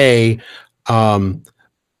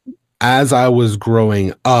as I was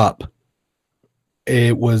growing up,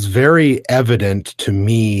 it was very evident to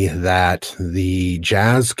me that the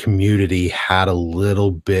jazz community had a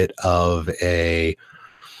little bit of a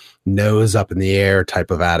nose up in the air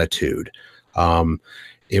type of attitude.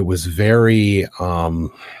 It was very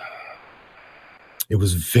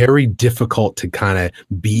difficult to kind of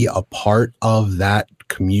be a part of that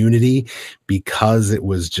community because it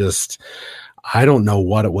was just, I don't know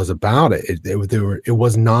what it was about it. It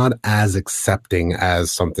was not as accepting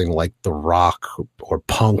as something like the rock or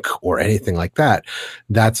punk or anything like that.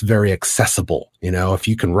 That's very accessible. If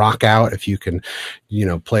you can rock out, if you can,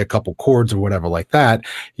 play a couple chords or whatever like that,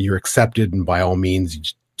 you're accepted. And by all means, you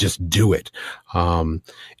just do it.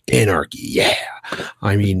 Anarchy. Yeah.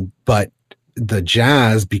 I mean, but the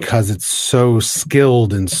jazz, because it's so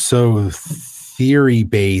skilled and so theory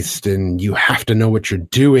based and you have to know what you're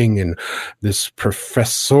doing and this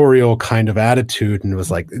professorial kind of attitude, and it was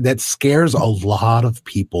like that scares a lot of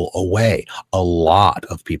people away.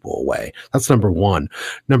 That's number one.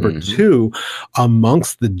 Number two,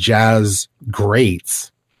 amongst the jazz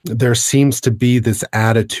greats, there seems to be this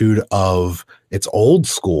attitude of it's old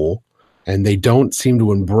school and they don't seem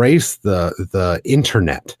to embrace the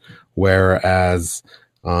internet. Whereas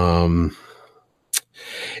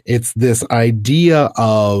it's this idea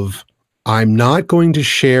of I'm not going to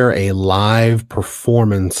share a live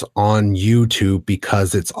performance on YouTube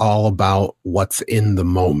because it's all about what's in the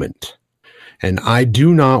moment. And I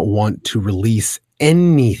do not want to release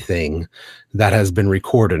anything that has been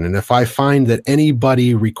recorded. And if I find that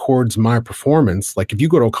anybody records my performance, like if you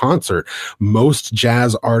go to a concert, most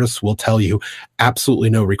jazz artists will tell you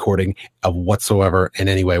absolutely no recording of whatsoever in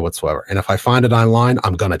any way whatsoever. And if I find it online,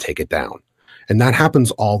 I'm going to take it down. And that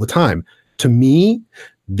happens all the time. To me,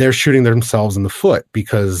 they're shooting themselves in the foot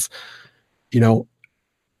because,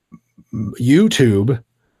 YouTube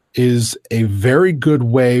is a very good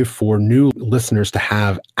way for new listeners to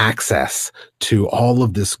have access to all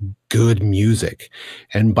of this good music.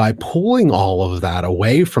 And by pulling all of that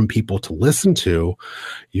away from people to listen to,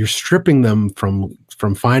 you're stripping them from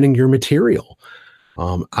finding your material.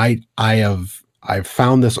 I've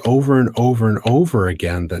found this over and over and over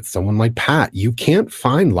again that someone like Pat, you can't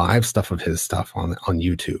find live stuff of his stuff on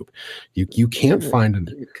YouTube. You can't find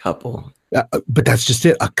a couple. But that's just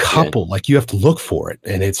it. A couple, like you have to look for it,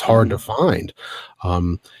 and it's hard to find.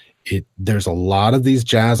 There's a lot of these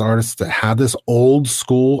jazz artists that have this old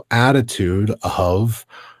school attitude of,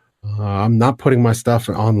 I'm not putting my stuff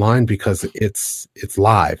online because it's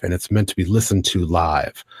live and it's meant to be listened to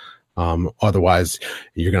live. Otherwise,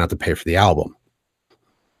 you're gonna have to pay for the album.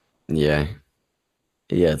 Yeah,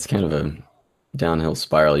 it's kind of a downhill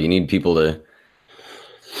spiral. You need people to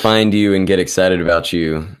find you and get excited about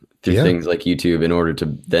you through things like YouTube in order to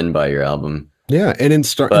then buy your album. Yeah, and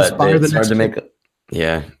inspire the next. Hard to make.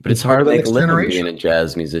 Yeah, but it's hard to make a living being a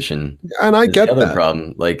jazz musician. And I get the other that.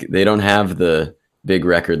 problem. Like they don't have the big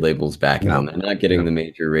record labels backing them. They're not getting the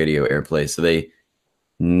major radio airplay, so they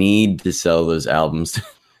need to sell those albums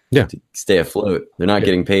to stay afloat. They're not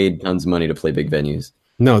getting paid tons of money to play big venues.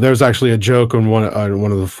 No, there's actually a joke on one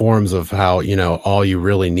of the forums of how all you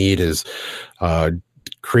really need is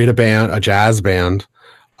create a jazz band,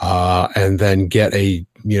 and then get a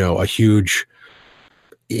huge,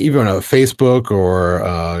 even a Facebook or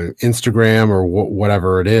Instagram or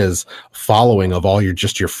whatever it is, following of all your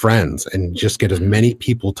friends, and just get as many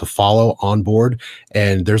people to follow on board.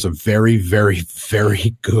 And there's a very, very,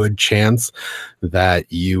 very good chance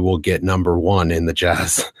that you will get number one in the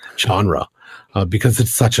jazz genre, because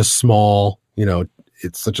it's such a small,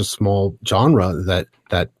 genre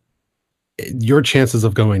that your chances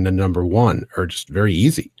of going to number one are just very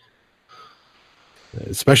easy.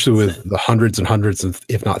 Especially with the hundreds and hundreds of,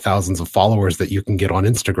 if not thousands of followers that you can get on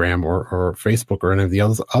Instagram or Facebook or any of the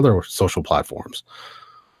other social platforms.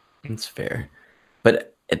 That's fair.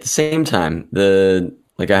 But at the same time, I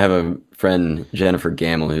have a friend, Jennifer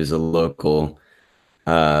Gamble, who's a local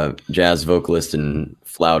jazz vocalist and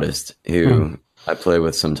flautist who I play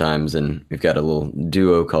with sometimes. And we've got a little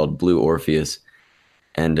duo called Blue Orpheus.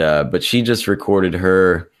 And, but she just recorded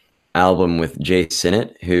her album with Jay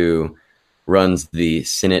Sinnott, who runs the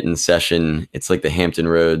Sinnott in Session. It's like the Hampton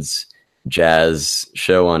Roads jazz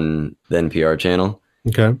show on the NPR channel.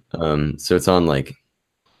 Okay. So it's on like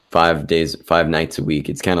 5 nights a week.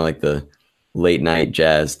 It's kind of like the late night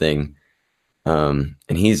jazz thing. And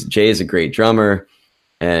Jay is a great drummer.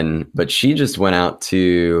 But she just went out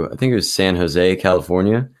to, I think it was San Jose,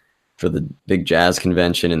 California for the big jazz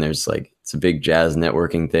convention. And it's a big jazz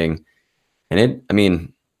networking thing. And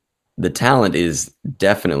the talent is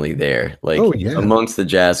definitely there, amongst the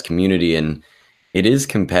jazz community, and it is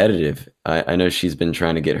competitive. I know she's been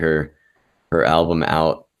trying to get her album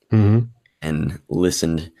out and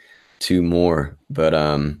listened to more, but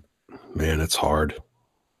man, it's hard.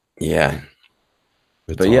 Yeah,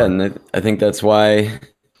 and I think that's why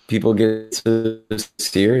people get so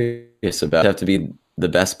serious about it. You have to be the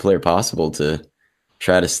best player possible to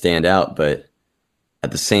try to stand out, but at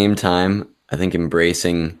the same time, I think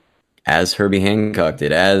embracing, as Herbie Hancock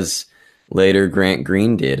did, as later Grant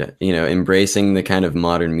Green did, embracing the kind of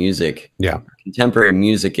modern music, contemporary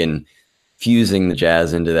music, and fusing the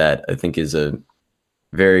jazz into that, I think is a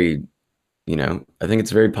very, I think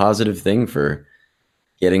it's a very positive thing for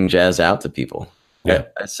getting jazz out to people. Yeah.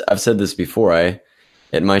 I've said this before.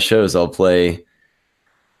 At my shows, I'll play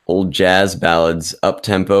old jazz ballads up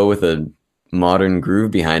tempo with a modern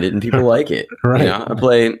groove behind it, and people like it. Right. I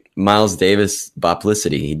play Miles Davis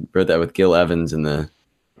Boplicity. He wrote that with Gil Evans in the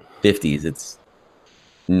 50s. It's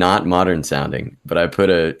not modern sounding, but I put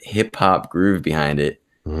a hip hop groove behind it,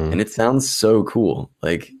 and it sounds so cool.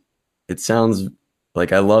 Like, it sounds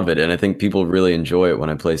like I love it, and I think people really enjoy it when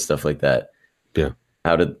I play stuff like that. Yeah.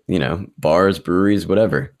 Out of, bars, breweries,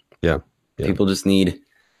 whatever. Yeah. People just need,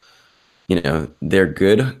 they're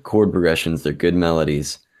good chord progressions, they're good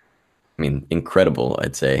melodies. Incredible,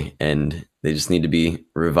 I'd say. And they just need to be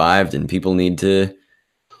revived, and people need to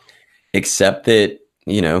accept that,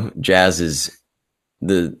 jazz is,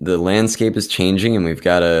 the landscape is changing, and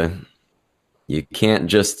you can't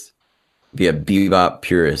just be a bebop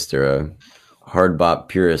purist or a hard bop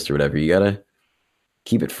purist or whatever. You gotta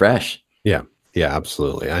keep it fresh. Yeah. Yeah,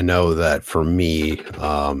 absolutely. I know that for me,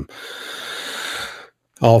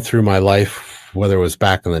 all through my life, whether it was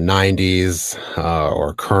back in the 90s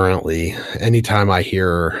or currently, anytime I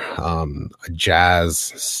hear a jazz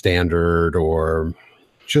standard or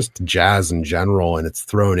just jazz in general, and it's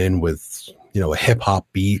thrown in with, a hip hop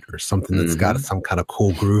beat or something that's got some kind of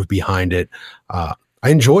cool groove behind it, I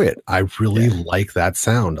enjoy it. I really like that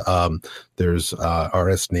sound. There's an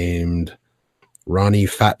artist named Ronnie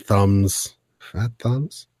Fat Thumbs. Fat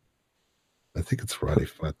Thumbs? I think it's Ronnie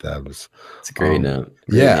Fat Thumbs. It's a great name.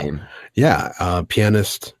 Yeah.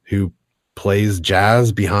 Pianist who plays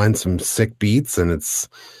jazz behind some sick beats, and it's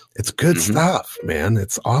good stuff, man.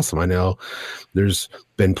 It's awesome. I know there's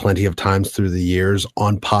been plenty of times through the years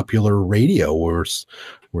on popular radio where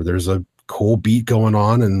there's a cool beat going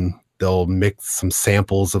on and they'll mix some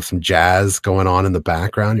samples of some jazz going on in the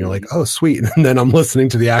background. You're like, oh, sweet. And then I'm listening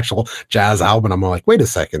to the actual jazz album. I'm like, wait a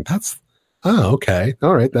second. Okay.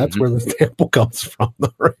 All right. That's where the sample comes from.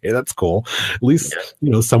 Right. That's cool. At least,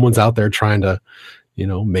 someone's out there trying to,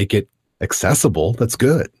 make it accessible. That's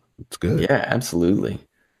good. It's good. Yeah, absolutely.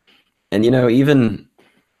 And, even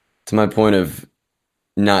to my point of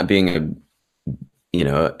not being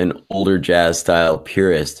an older jazz style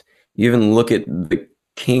purist, you even look at the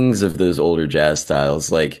kings of those older jazz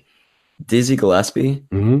styles, like Dizzy Gillespie.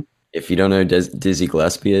 If you don't know who Dizzy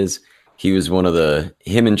Gillespie is, he was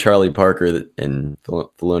him and Charlie Parker and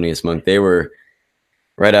Thelonious Monk, they were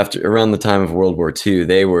around the time of World War II,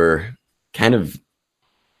 they were kind of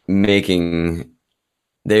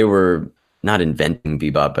they were not inventing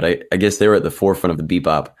bebop, but I guess they were at the forefront of the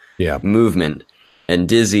bebop movement. And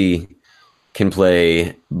Dizzy can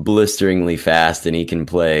play blisteringly fast, and he can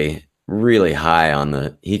play really high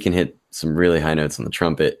he can hit some really high notes on the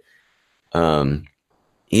trumpet.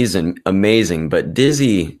 He's amazing, but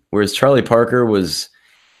Dizzy, whereas Charlie Parker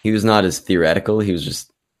he was not as theoretical. He was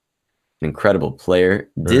just an incredible player.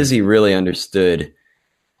 Right. Dizzy really understood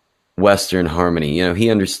Western harmony. He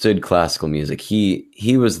understood classical music.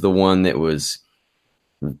 He was the one that was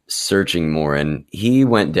searching more, and he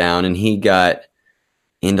went down and he got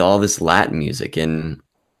into all this Latin music, and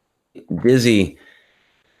Dizzy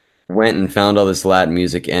went and found all this Latin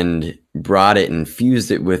music and brought it and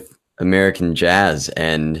fused it with American jazz.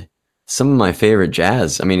 And some of my favorite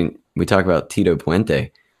jazz, I mean, we talk about Tito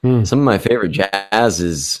Puente. Some of my favorite jazz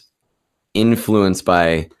is influenced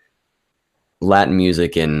by Latin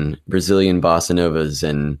music and Brazilian bossa novas,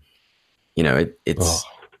 and it's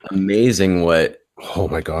amazing oh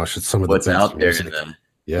my gosh, it's some of what's the best out there music.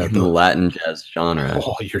 in the Latin jazz genre.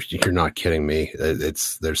 Oh, you're not kidding me.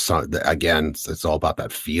 There's all about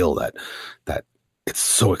that feel that it's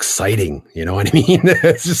so exciting. You know what I mean?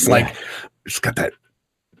 It's just like it's got that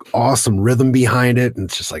awesome rhythm behind it, and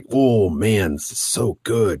it's just like, oh man, this is so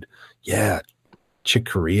good. Yeah, Chick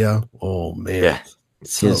Corea. Oh man, yeah.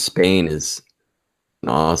 His Spain is an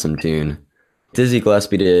awesome tune. Dizzy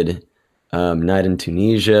Gillespie did Night in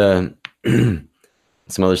Tunisia,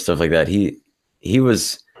 some other stuff like that. He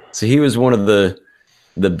was one of the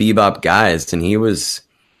bebop guys, and he was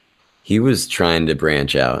trying to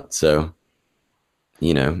branch out. So,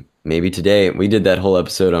 maybe today we did that whole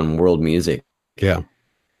episode on world music. Yeah.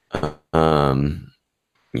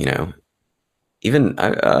 Even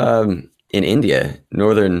in India,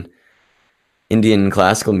 northern Indian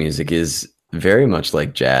classical music is very much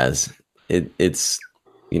like jazz. It's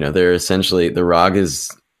they're essentially the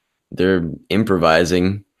ragas. They're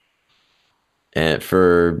improvising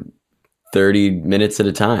for 30 minutes at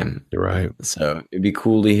a time. Right. So it'd be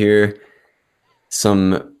cool to hear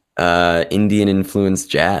some Indian influenced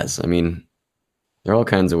jazz. I mean, there are all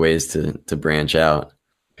kinds of ways to branch out.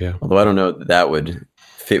 Yeah. Although I don't know that would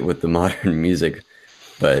fit with the modern music,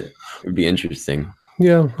 but it would be interesting.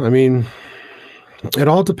 Yeah. I mean, it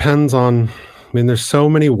all depends on, there's so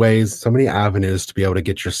many ways, so many avenues to be able to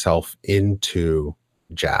get yourself into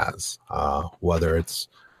jazz. Whether it's,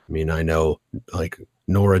 I know like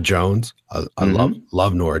Nora Jones. I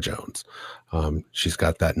love Nora Jones. She's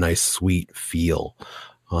got that nice, sweet feel.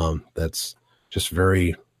 That's just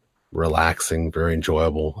very relaxing, very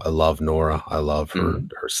enjoyable. I love Nora. I love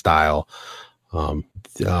her style.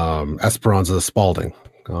 Esperanza Spalding.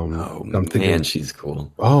 I'm thinking, she's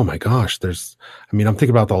cool. Oh my gosh, I'm thinking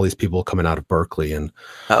about all these people coming out of Berkeley and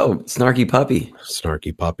Snarky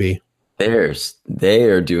Puppy. They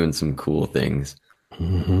are doing some cool things.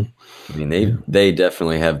 They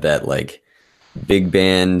definitely have that like big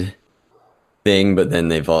band thing, but then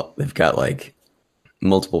they've got like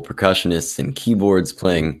multiple percussionists and keyboards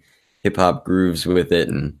playing hip hop grooves with it,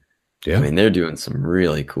 and they're doing some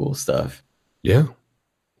really cool stuff. Yeah.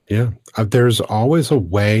 There's always a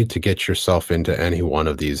way to get yourself into any one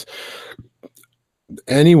of these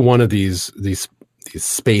these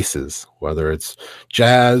spaces, whether it's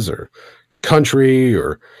jazz or country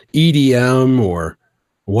or EDM or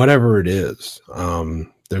whatever it is.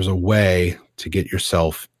 There's a way to get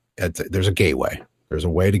yourself there's a gateway. There's a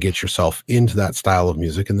way to get yourself into that style of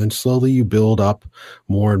music, and then slowly you build up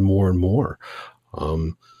more and more and more.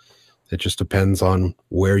 It just depends on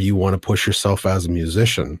where you want to push yourself as a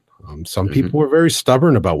musician. Some people are very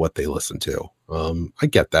stubborn about what they listen to. I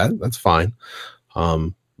get that. That's fine.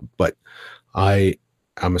 But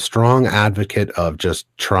I'm a strong advocate of just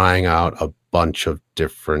trying out a bunch of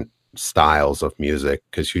different styles of music,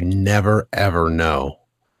 because you never, ever know,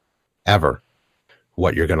 ever,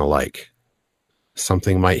 what you're going to like.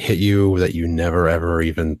 Something might hit you that you never, ever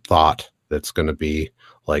even thought that's going to be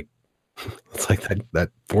like, it's like that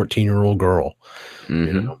 14-year-old girl,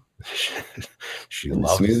 you know, she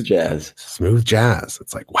loves smooth jazz. Smooth jazz.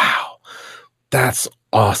 It's like, wow, that's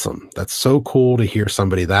awesome. That's so cool to hear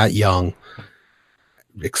somebody that young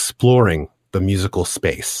exploring the musical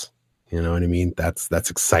space. You know what I mean? That's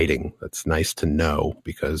exciting. That's nice to know,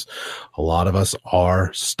 because a lot of us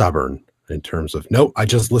are stubborn in terms of, no, I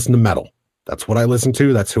just listen to metal. That's what I listen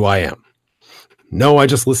to. That's who I am. No, I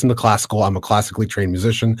just listen to classical. I'm a classically trained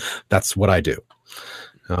musician. That's what I do.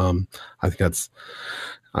 I think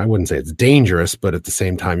I wouldn't say it's dangerous, but at the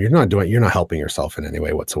same time, you're not helping yourself in any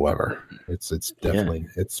way whatsoever. It's definitely,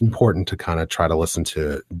 it's important to kind of try to listen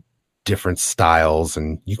to different styles,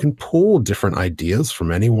 and you can pull different ideas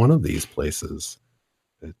from any one of these places.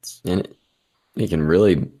 You can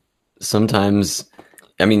really, sometimes,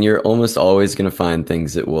 I mean, you're almost always going to find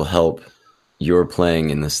things that will help your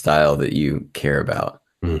playing in the style that you care about.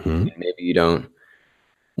 Maybe you don't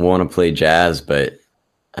want to play jazz, but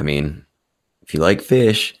I mean, if you like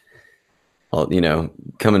Fish, well, you know,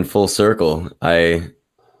 coming full circle, I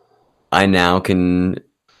now can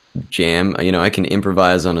jam, you know, I can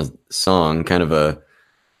improvise on a song, kind of a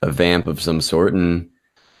vamp of some sort, and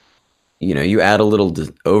you know, you add a little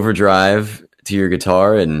overdrive to your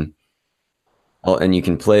guitar, and you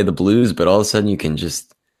can play the blues, but all of a sudden you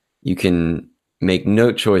can make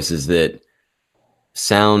note choices that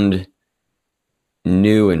sound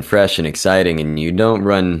new and fresh and exciting, and you don't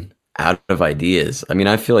run out of ideas. I mean,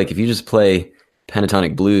 I feel like if you just play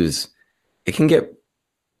pentatonic blues, it can get,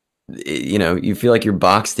 you know, you feel like you're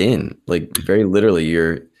boxed in, like very literally.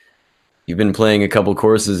 You've been playing a couple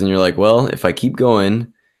courses and you're like, well, if I keep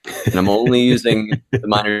going and I'm only using the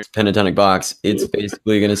minor pentatonic box, it's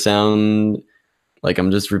basically going to sound like I'm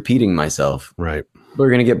just repeating myself. Right. We're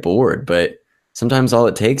going to get bored, but sometimes all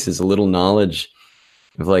it takes is a little knowledge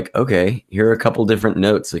of like, okay, here are a couple different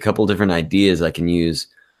notes, a couple different ideas I can use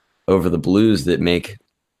over the blues that make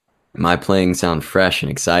my playing sound fresh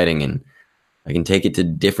and exciting, and I can take it to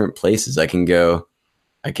different places. I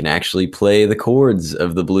can actually play the chords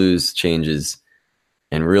of the blues changes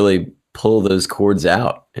and really pull those chords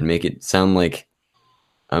out and make it sound like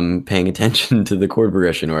I'm paying attention to the chord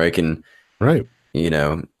progression, or I can, right. You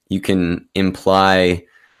know, you can imply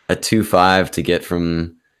a 2/5 to get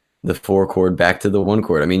from the 4 chord back to the 1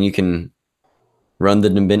 chord. I mean, you can run the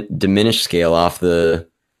diminished scale off the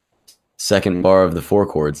second bar of the 4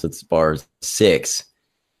 chords. That's bar 6.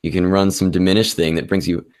 You can run some diminished thing that brings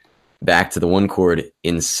you back to the 1 chord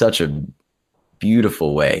in such a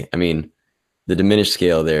beautiful way. I mean, the diminished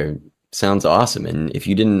scale there sounds awesome. And if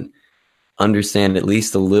you didn't understand at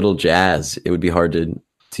least a little jazz, it would be hard to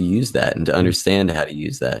use that and to understand how to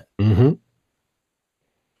use that.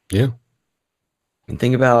 Yeah. And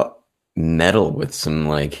think about metal with some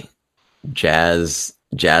like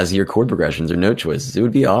jazzier chord progressions or note choices. It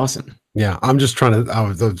would be awesome. Yeah. I'm just trying to,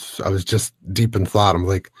 I was just deep in thought. I'm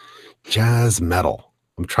like, jazz metal.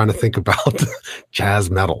 I'm trying to think about jazz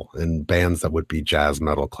metal and bands that would be jazz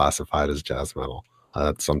metal, classified as jazz metal.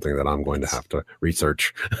 That's something that I'm going to have to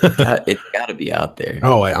research. It's got to be out there.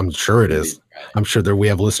 Oh, I'm sure it is. I'm sure we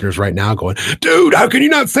have listeners right now going, dude, how can you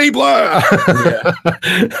not say blah? Yeah.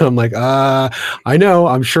 I'm like, I know.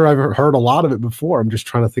 I'm sure I've heard a lot of it before. I'm just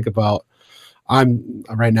trying to think about, I'm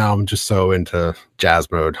just so into jazz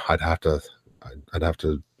mode. I'd have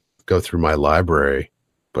to go through my library.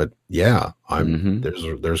 But yeah,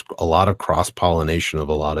 there's a lot of cross pollination of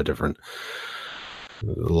a lot of different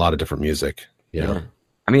music. Yeah.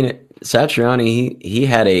 I mean, Satriani, he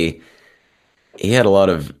had a lot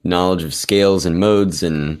of knowledge of scales and modes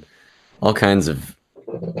and all kinds of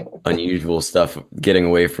unusual stuff, getting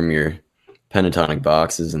away from your pentatonic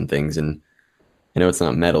boxes and things. And I know it's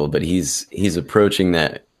not metal, but he's approaching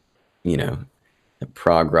that, you know, the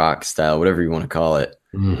prog rock style, whatever you want to call it.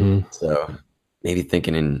 So maybe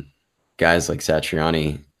thinking in guys like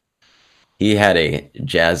Satriani, he had a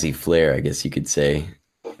jazzy flair, I guess you could say,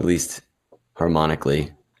 at least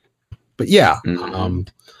harmonically. But yeah, Mhm.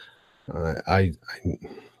 I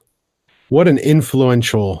what an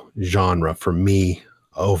influential genre for me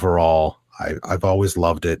overall. I've always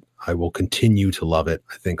loved it. I will continue to love it.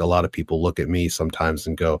 I think a lot of people look at me sometimes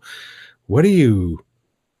and go, "What are you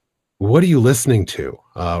listening to?"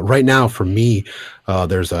 Right now, for me,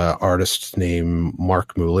 there's a artist named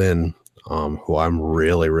Mark Moulin, who I'm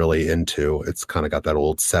really, really into. It's kind of got that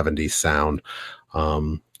old '70s sound.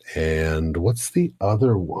 Um, and what's the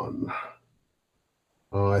other one?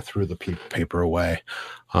 Oh, I threw the paper away.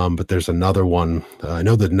 But there's another one. I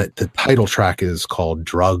know the title track is called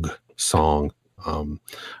Drug Song.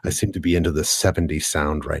 I seem to be into the '70s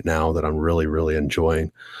sound right now that I'm really, really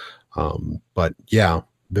enjoying. But yeah,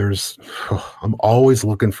 there's, I'm always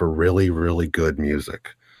looking for really, really good music.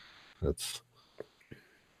 That's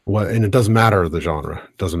what, and it doesn't matter the genre.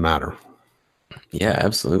 It doesn't matter. Yeah,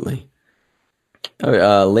 absolutely.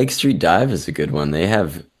 Oh, Lake Street Dive is a good one. They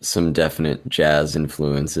have some definite jazz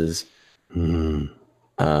influences. Mm,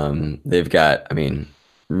 They've got, I mean,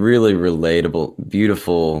 really relatable,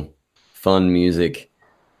 beautiful, fun music.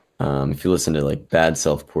 If you listen to like Bad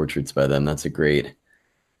Self Portraits by them, that's a great.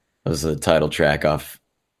 That was the title track off,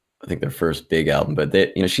 I think, their first big album. But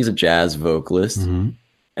they, she's a jazz vocalist, mhm.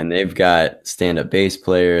 and they've got stand-up bass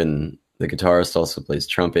player, and the guitarist also plays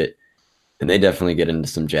trumpet, and they definitely get into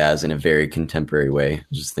some jazz in a very contemporary way. I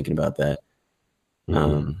was just thinking about that.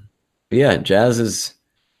 Mhm. But yeah, jazz is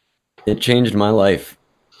it changed my life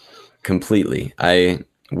completely. I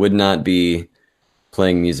would not be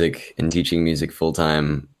playing music and teaching music full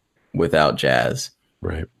time without jazz.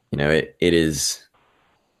 Right. It is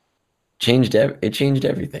changed. It changed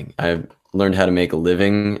everything. I've learned how to make a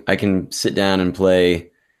living. I can sit down and play.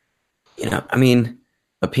 I mean,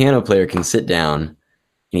 a piano player can sit down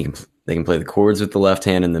and they can play the chords with the left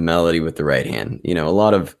hand and the melody with the right hand. A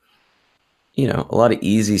lot of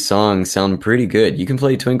easy songs sound pretty good. You can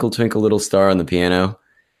play Twinkle Twinkle Little Star on the piano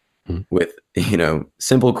Mhm. with,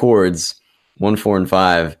 simple chords, 1, 4, and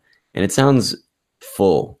 5, and it sounds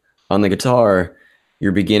full. On the guitar,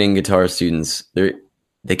 your beginning guitar students,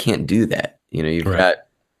 they can't do that. You've Right. got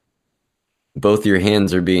both your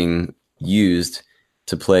hands are being used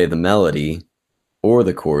to play the melody or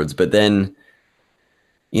the chords, but then,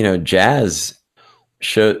 jazz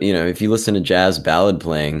if you listen to jazz ballad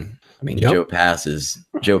playing, I mean, Yep. Joe Pass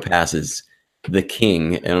is the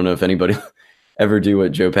king. I don't know if anybody ever do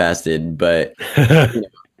what Joe Pass did, but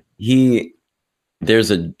he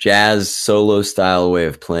there's a jazz solo style way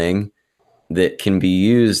of playing that can be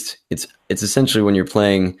used. It's essentially when you're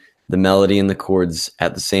playing the melody and the chords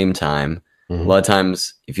at the same time. A Mhm. lot of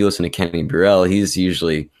times, if you listen to Kenny Burrell, he's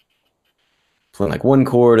usually playing like one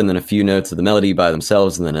chord and then a few notes of the melody by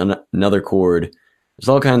themselves, and then another chord. There's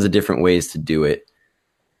all kinds of different ways to do it.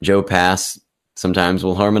 Joe Pass sometimes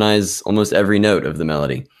will harmonize almost every note of the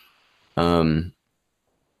melody. Um,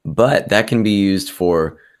 but that can be used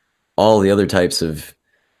for all the other types of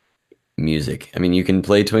music. I mean, you can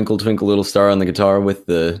play Twinkle Twinkle Little Star on the guitar with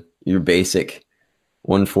your basic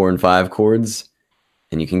 1, 4, and 5 chords,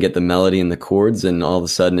 and you can get the melody and the chords, and all of a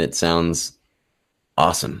sudden it sounds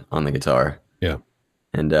awesome on the guitar. Yeah.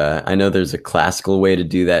 And I know there's a classical way to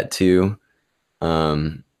do that too.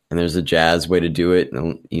 And there's a jazz way to do it.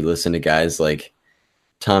 And you listen to guys like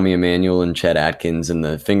Tommy Emmanuel and Chet Atkins and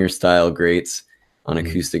the fingerstyle greats on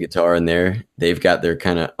acoustic guitar, and they've got their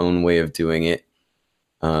kind of own way of doing it.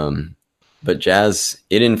 But jazz,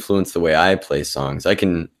 it influenced the way I play songs. I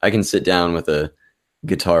can sit down with a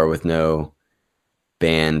guitar with no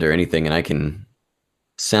band or anything, and I can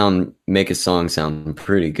make a song sound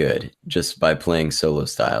pretty good just by playing solo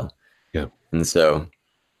style. Yeah. And so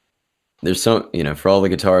there's for all the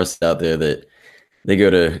guitarists out there that they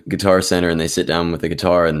go to Guitar Center and they sit down with the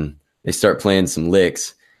guitar and they start playing some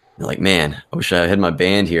licks. They're like, man, I wish I had my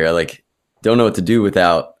band here. I don't know what to do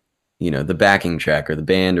without, the backing track or the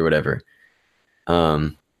band or whatever.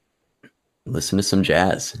 Listen to some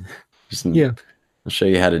jazz. Yeah. I'll show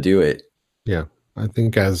you how to do it. Yeah. I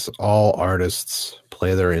think as all artists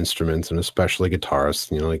play their instruments, and especially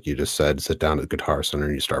guitarists, like you just said, sit down at the Guitar Center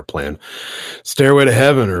and you start playing Stairway to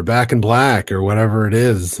Heaven or Back in Black or whatever it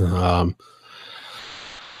is.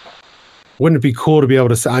 Wouldn't it be cool to be able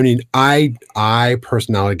to say, I mean, I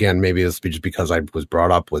personally, again, maybe it's just because I was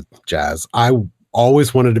brought up with jazz. I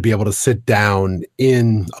always wanted to be able to sit down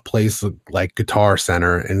in a place like Guitar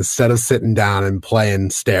Center, and instead of sitting down and playing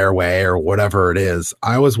Stairway or whatever it is,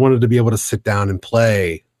 I always wanted to be able to sit down and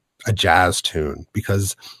play a jazz tune,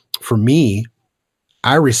 because for me,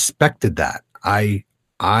 I respected that. I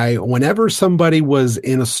whenever somebody was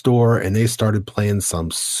in a store and they started playing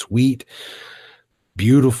some sweet,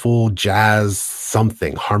 beautiful jazz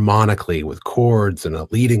something harmonically with chords and a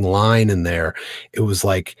leading line in there. It was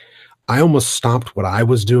like I almost stopped what I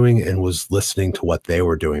was doing and was listening to what they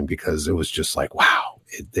were doing, because it was just like, wow,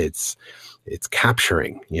 it's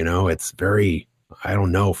capturing, it's very, I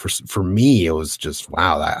don't know, for me, it was just,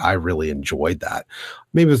 wow, I really enjoyed that.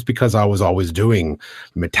 Maybe it's because I was always doing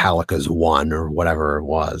Metallica's One or whatever it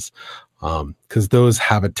was. Because those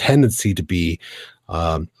have a tendency to be,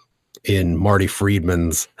 in Marty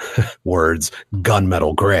Friedman's words,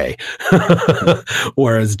 gunmetal gray.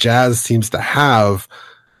 Whereas jazz seems to have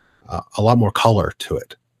a lot more color to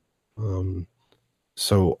it.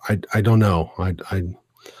 So I don't know.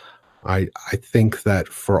 I think that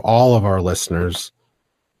for all of our listeners,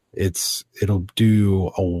 it'll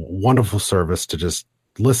do a wonderful service to just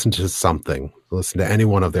listen to something, listen to any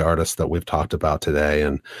one of the artists that we've talked about today,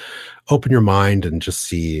 and open your mind and just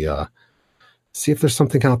see if there's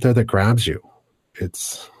something out there that grabs you.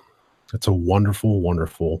 It's a wonderful,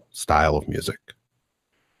 wonderful style of music.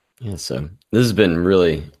 Yeah, so this has been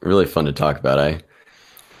really, really fun to talk about.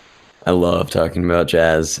 I love talking about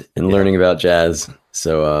jazz and learning about jazz.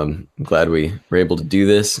 So I'm glad we were able to do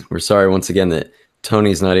this. We're sorry once again that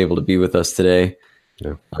Tony's not able to be with us today.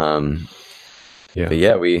 Yeah. But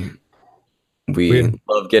yeah, we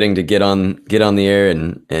love getting to get on the air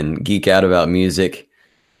and geek out about music.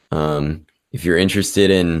 If you're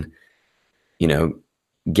interested in,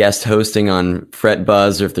 guest hosting on Fret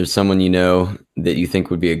Buzz, or if there's someone that you think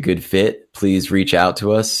would be a good fit, please reach out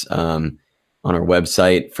to us on our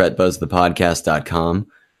website, fretbuzzthepodcast.com.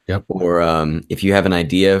 Yep. Or if you have an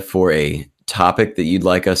idea for a topic that you'd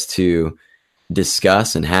like us to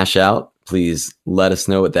discuss and hash out, please let us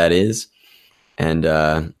know what that is. And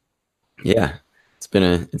yeah, it's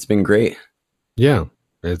been great. Yeah,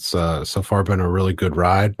 it's so far been a really good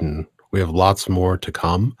ride, and we have lots more to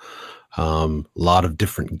come. A lot of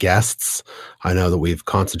different guests. I know that we've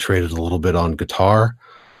concentrated a little bit on guitar,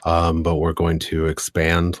 but we're going to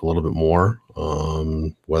expand a little bit more,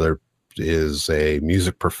 whether it is a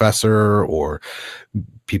music professor or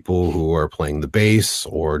people who are playing the bass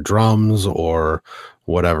or drums or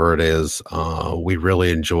whatever it is. We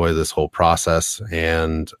really enjoy this whole process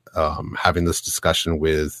and having this discussion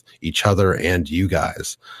with each other and you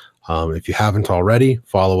guys. If you haven't already,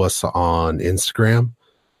 follow us on Instagram,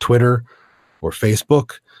 Twitter, or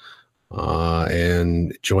Facebook,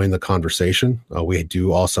 and join the conversation. We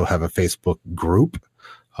do also have a Facebook group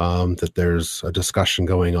that there's a discussion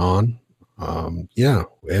going on. And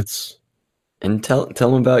tell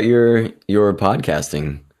them about your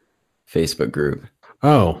podcasting Facebook group.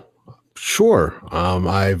 Oh, sure.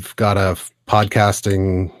 I've got a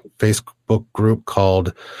podcasting Facebook group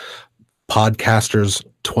called Podcasters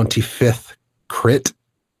 25th Crit.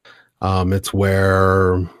 It's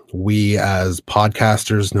where we as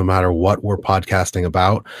podcasters, no matter what we're podcasting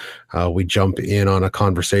about, we jump in on a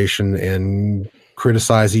conversation and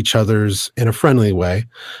criticize each other's, in a friendly way,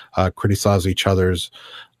 criticize each other's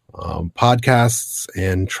podcasts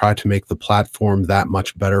and try to make the platform that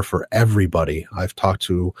much better for everybody. I've talked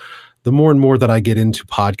to, the more and more that I get into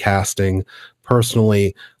podcasting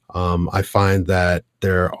personally, I find that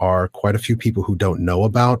there are quite a few people who don't know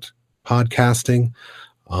about podcasting.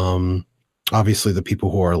 Obviously, the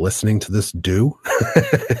people who are listening to this do,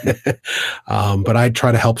 but I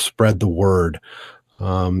try to help spread the word.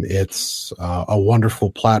 It's a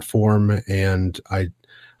wonderful platform, and I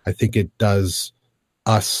think it does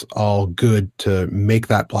us all good to make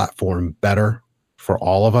that platform better for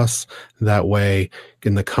all of us. That way,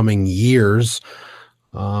 in the coming years,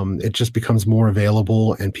 it just becomes more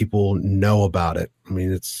available and people know about it. I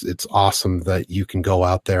mean, it's awesome that you can go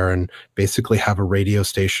out there and basically have a radio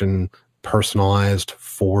station personalized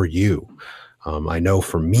for you. I know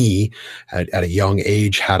for me, at a young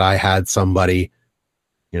age, had I had somebody,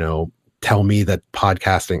 tell me that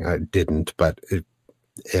podcasting, I didn't, but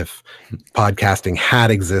if podcasting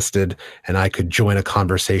had existed and I could join a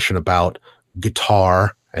conversation about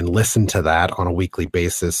guitar and listen to that on a weekly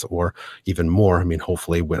basis or even more. I mean,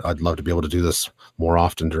 hopefully I'd love to be able to do this more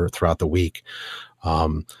often throughout the week.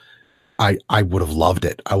 I would have loved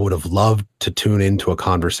it. I would have loved to tune into a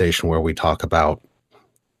conversation where we talk about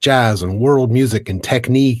jazz and world music and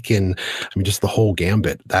technique and just the whole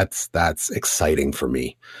gambit. That's exciting for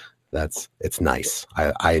me. It's nice.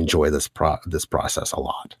 I enjoy this process a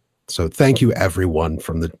lot. So thank you everyone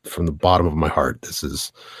from the bottom of my heart. This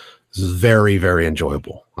is very, very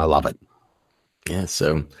enjoyable. I love it. Yeah.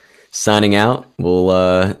 So signing out.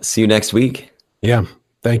 We'll see you next week. Yeah.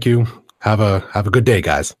 Thank you. Have a good day,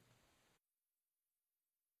 guys.